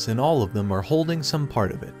pieces and all of them are holding some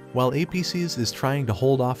part of it, while Apias is trying to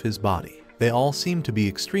hold off his body. They all seem to be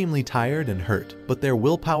extremely tired and hurt, but their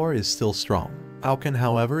willpower is still strong. Alkan,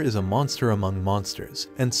 however, is a monster among monsters,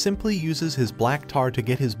 and simply uses his black tar to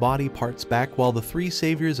get his body parts back while the three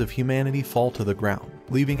saviors of humanity fall to the ground,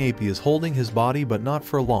 leaving Apias holding his body, but not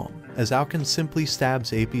for long, as Alkan simply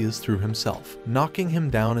stabs Apias through himself, knocking him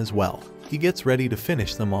down as well. He gets ready to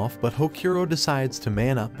finish them off, but Hokuro decides to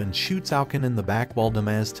man up and shoots Alkan in the back while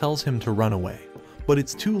Damaz tells him to run away. But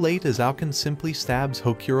it's too late as Alkan simply stabs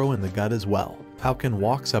Hokuro in the gut as well. Alkin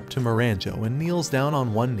walks up to Miranjo and kneels down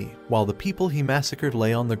on one knee, while the people he massacred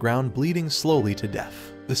lay on the ground bleeding slowly to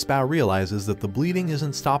death. The Spa realizes that the bleeding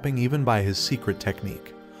isn't stopping even by his secret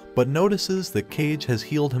technique, but notices that Cage has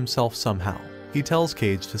healed himself somehow. He tells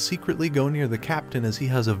Cage to secretly go near the captain as he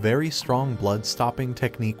has a very strong blood-stopping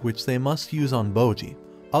technique which they must use on Boji,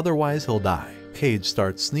 otherwise he'll die. Cage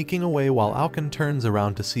starts sneaking away while Alkin turns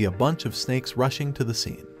around to see a bunch of snakes rushing to the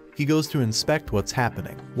scene. He goes to inspect what's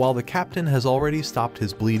happening, while the captain has already stopped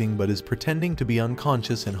his bleeding but is pretending to be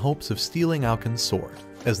unconscious in hopes of stealing Alkin's sword.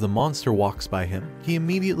 As the monster walks by him, he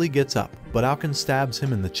immediately gets up, but Alkin stabs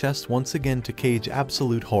him in the chest once again to Cage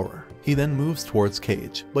absolute horror. He then moves towards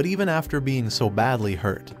Cage, but even after being so badly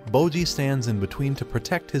hurt, Boji stands in between to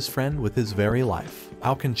protect his friend with his very life.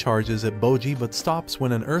 Alkin charges at Boji but stops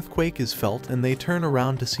when an earthquake is felt and they turn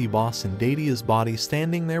around to see Boss in Dadia's body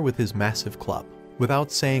standing there with his massive club.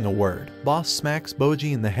 Without saying a word, Boss smacks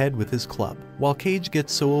Boji in the head with his club, while Cage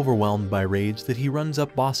gets so overwhelmed by rage that he runs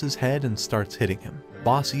up Boss's head and starts hitting him.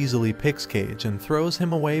 Boss easily picks Cage and throws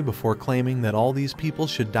him away before claiming that all these people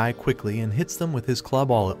should die quickly and hits them with his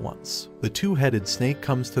club all at once. The two-headed snake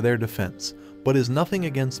comes to their defense, but is nothing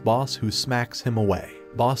against Boss, who smacks him away.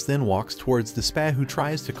 Boss then walks towards the Spa, who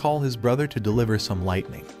tries to call his brother to deliver some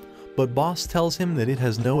lightning, but Boss tells him that it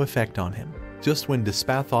has no effect on him. Just when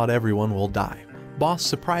Despa thought everyone will die, Boss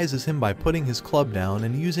surprises him by putting his club down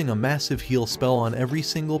and using a massive heal spell on every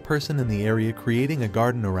single person in the area, creating a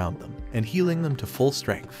garden around them and healing them to full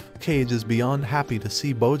strength. Cage is beyond happy to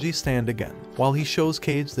see Boji stand again, while he shows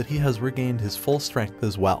Cage that he has regained his full strength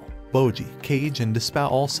as well. Boji, Cage, and Despa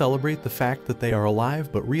all celebrate the fact that they are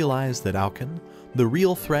alive but realize that Alkin, the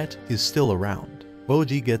real threat, is still around.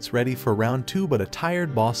 Boji gets ready for round 2, but a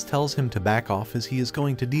tired Boss tells him to back off as he is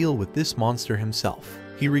going to deal with this monster himself.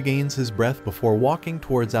 He regains his breath before walking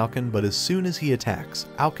towards Alkin, but as soon as he attacks,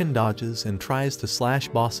 Alkin dodges and tries to slash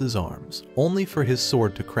Boss's arms, only for his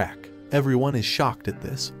sword to crack. Everyone is shocked at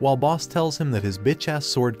this, while Boss tells him that his bitch-ass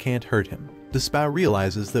sword can't hurt him. Despa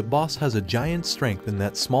realizes that Boss has a giant strength in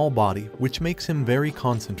that small body, which makes him very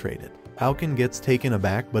concentrated. Alkin gets taken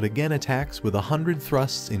aback but again attacks with 100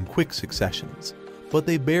 thrusts in quick successions, but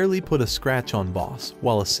they barely put a scratch on Boss,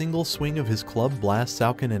 while a single swing of his club blasts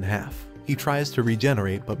Alkin in half. He tries to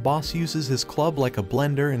regenerate, but Boss uses his club like a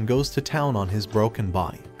blender and goes to town on his broken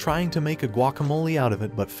body, trying to make a guacamole out of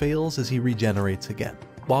it but fails as he regenerates again.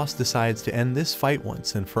 Boss decides to end this fight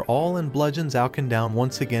once and for all and bludgeons Alkin down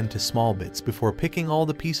once again to small bits before picking all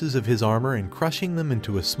the pieces of his armor and crushing them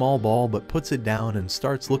into a small ball, but puts it down and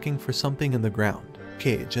starts looking for something in the ground.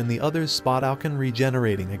 Cage and the others spot Alkin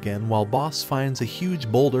regenerating again, while Boss finds a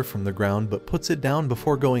huge boulder from the ground but puts it down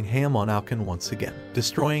before going ham on Alkin once again,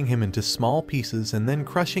 destroying him into small pieces and then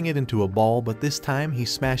crushing it into a ball, but this time he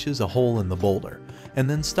smashes a hole in the boulder and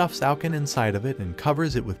then stuffs Alkin inside of it and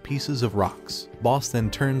covers it with pieces of rocks. Boss then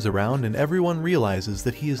turns around and everyone realizes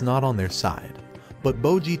that he is not on their side, but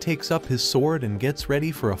Boji takes up his sword and gets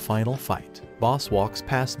ready for a final fight. Boss walks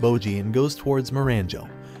past Boji and goes towards Miranjo,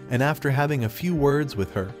 and after having a few words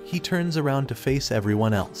with her, he turns around to face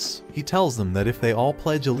everyone else. He tells them that if they all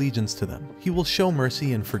pledge allegiance to them, he will show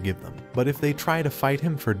mercy and forgive them, but if they try to fight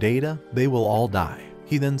him for data, they will all die.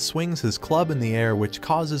 He then swings his club in the air, which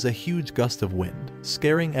causes a huge gust of wind,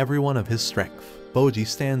 scaring everyone of his strength. Boji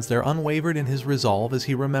stands there unwavered in his resolve as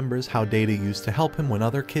he remembers how Data used to help him when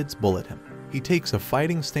other kids bullied him. He takes a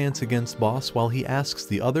fighting stance against Boss while he asks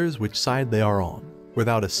the others which side they are on.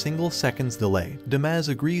 Without a single second's delay, Damaz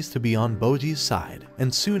agrees to be on Boji's side,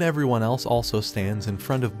 and soon everyone else also stands in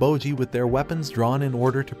front of Boji with their weapons drawn in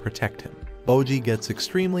order to protect him. Boji gets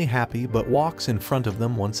extremely happy but walks in front of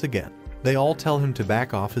them once again. They all tell him to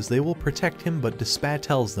back off as they will protect him, but Despa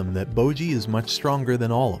tells them that Boji is much stronger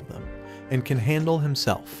than all of them and can handle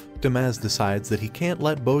himself. Damaz decides that he can't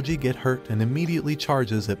let Boji get hurt and immediately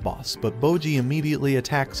charges at Boss, but Boji immediately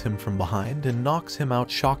attacks him from behind and knocks him out,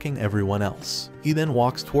 shocking everyone else. He then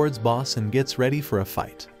walks towards Boss and gets ready for a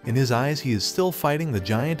fight. In his eyes, he is still fighting the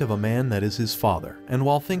giant of a man that is his father, and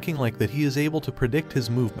while thinking like that, he is able to predict his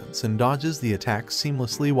movements and dodges the attacks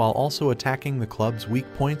seamlessly while also attacking the club's weak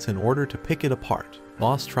points in order to pick it apart.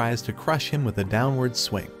 Boss tries to crush him with a downward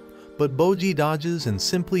swing, but Boji dodges and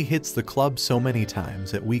simply hits the club so many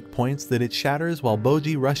times at weak points that it shatters, while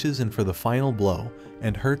Boji rushes in for the final blow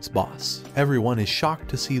and hurts Boss. Everyone is shocked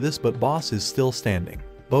to see this, but Boss is still standing.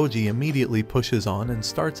 Boji immediately pushes on and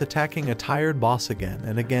starts attacking a tired Boss again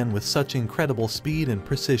and again with such incredible speed and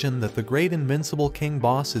precision that the great invincible King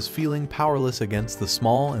Boss is feeling powerless against the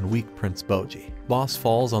small and weak Prince Boji. Boss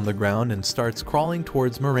falls on the ground and starts crawling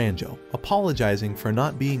towards Miranjo, apologizing for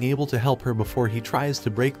not being able to help her before he tries to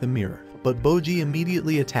break the mirror, but Boji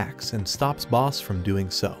immediately attacks and stops Boss from doing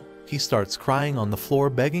so. He starts crying on the floor,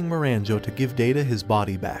 begging Miranjo to give Data his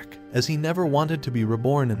body back, as he never wanted to be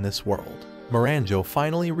reborn in this world. Miranjo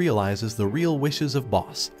finally realizes the real wishes of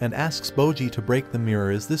Boss and asks Boji to break the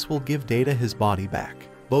mirror, as this will give Data his body back.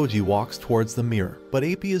 Boji walks towards the mirror, but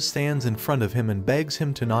Apias stands in front of him and begs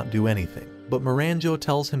him to not do anything, but Miranjo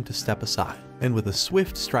tells him to step aside, and with a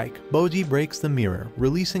swift strike, Boji breaks the mirror,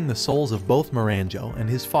 releasing the souls of both Miranjo and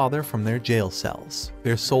his father from their jail cells.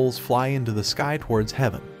 Their souls fly into the sky towards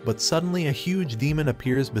heaven, but suddenly a huge demon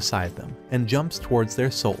appears beside them and jumps towards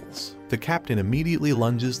their souls. The captain immediately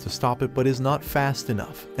lunges to stop it but is not fast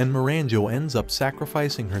enough, and Miranjo ends up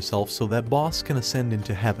sacrificing herself so that Boss can ascend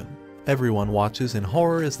into heaven. Everyone watches in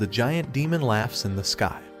horror as the giant demon laughs in the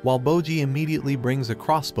sky, while Boji immediately brings a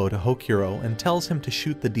crossbow to Hokuro and tells him to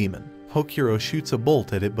shoot the demon. Hokuro shoots a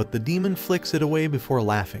bolt at it, but the demon flicks it away before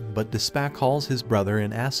laughing, but Despa calls his brother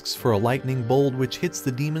and asks for a lightning bolt, which hits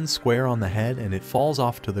the demon square on the head and it falls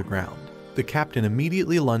off to the ground. The captain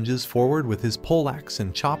immediately lunges forward with his poleaxe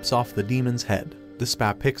and chops off the demon's head.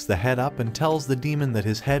 Despa picks the head up and tells the demon that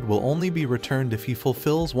his head will only be returned if he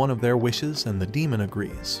fulfills one of their wishes, and the demon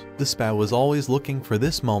agrees. Despa was always looking for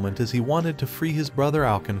this moment, as he wanted to free his brother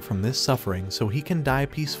Alkin from this suffering so he can die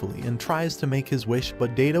peacefully, and tries to make his wish,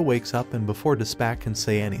 but Data wakes up, and before Despa can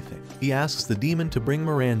say anything, he asks the demon to bring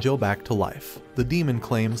Miranjo back to life. The demon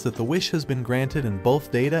claims that the wish has been granted, and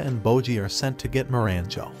both Data and Boji are sent to get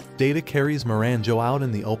Miranjo. Data carries Miranjo out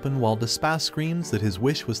in the open while Despa screams that his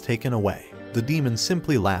wish was taken away. The demon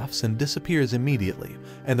simply laughs and disappears immediately,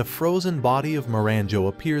 and a frozen body of Miranjo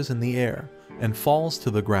appears in the air and falls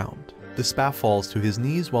to the ground. Despa falls to his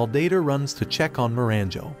knees while Data runs to check on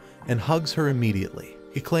Miranjo and hugs her immediately.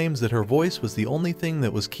 He claims that her voice was the only thing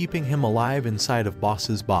that was keeping him alive inside of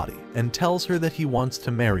Boss's body, and tells her that he wants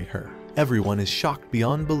to marry her. Everyone is shocked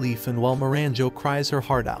beyond belief, and while Miranjo cries her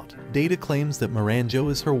heart out, Data claims that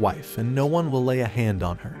Miranjo is her wife and no one will lay a hand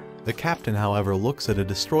on her. The captain, however, looks at a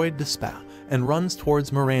destroyed Despa and runs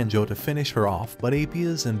towards Miranjo to finish her off, but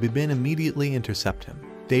Apias and Bibin immediately intercept him.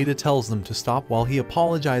 Data tells them to stop while he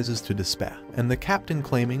apologizes to Despa, and the captain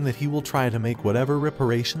claiming that he will try to make whatever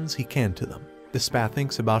reparations he can to them. Despa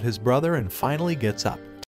thinks about his brother and finally gets up,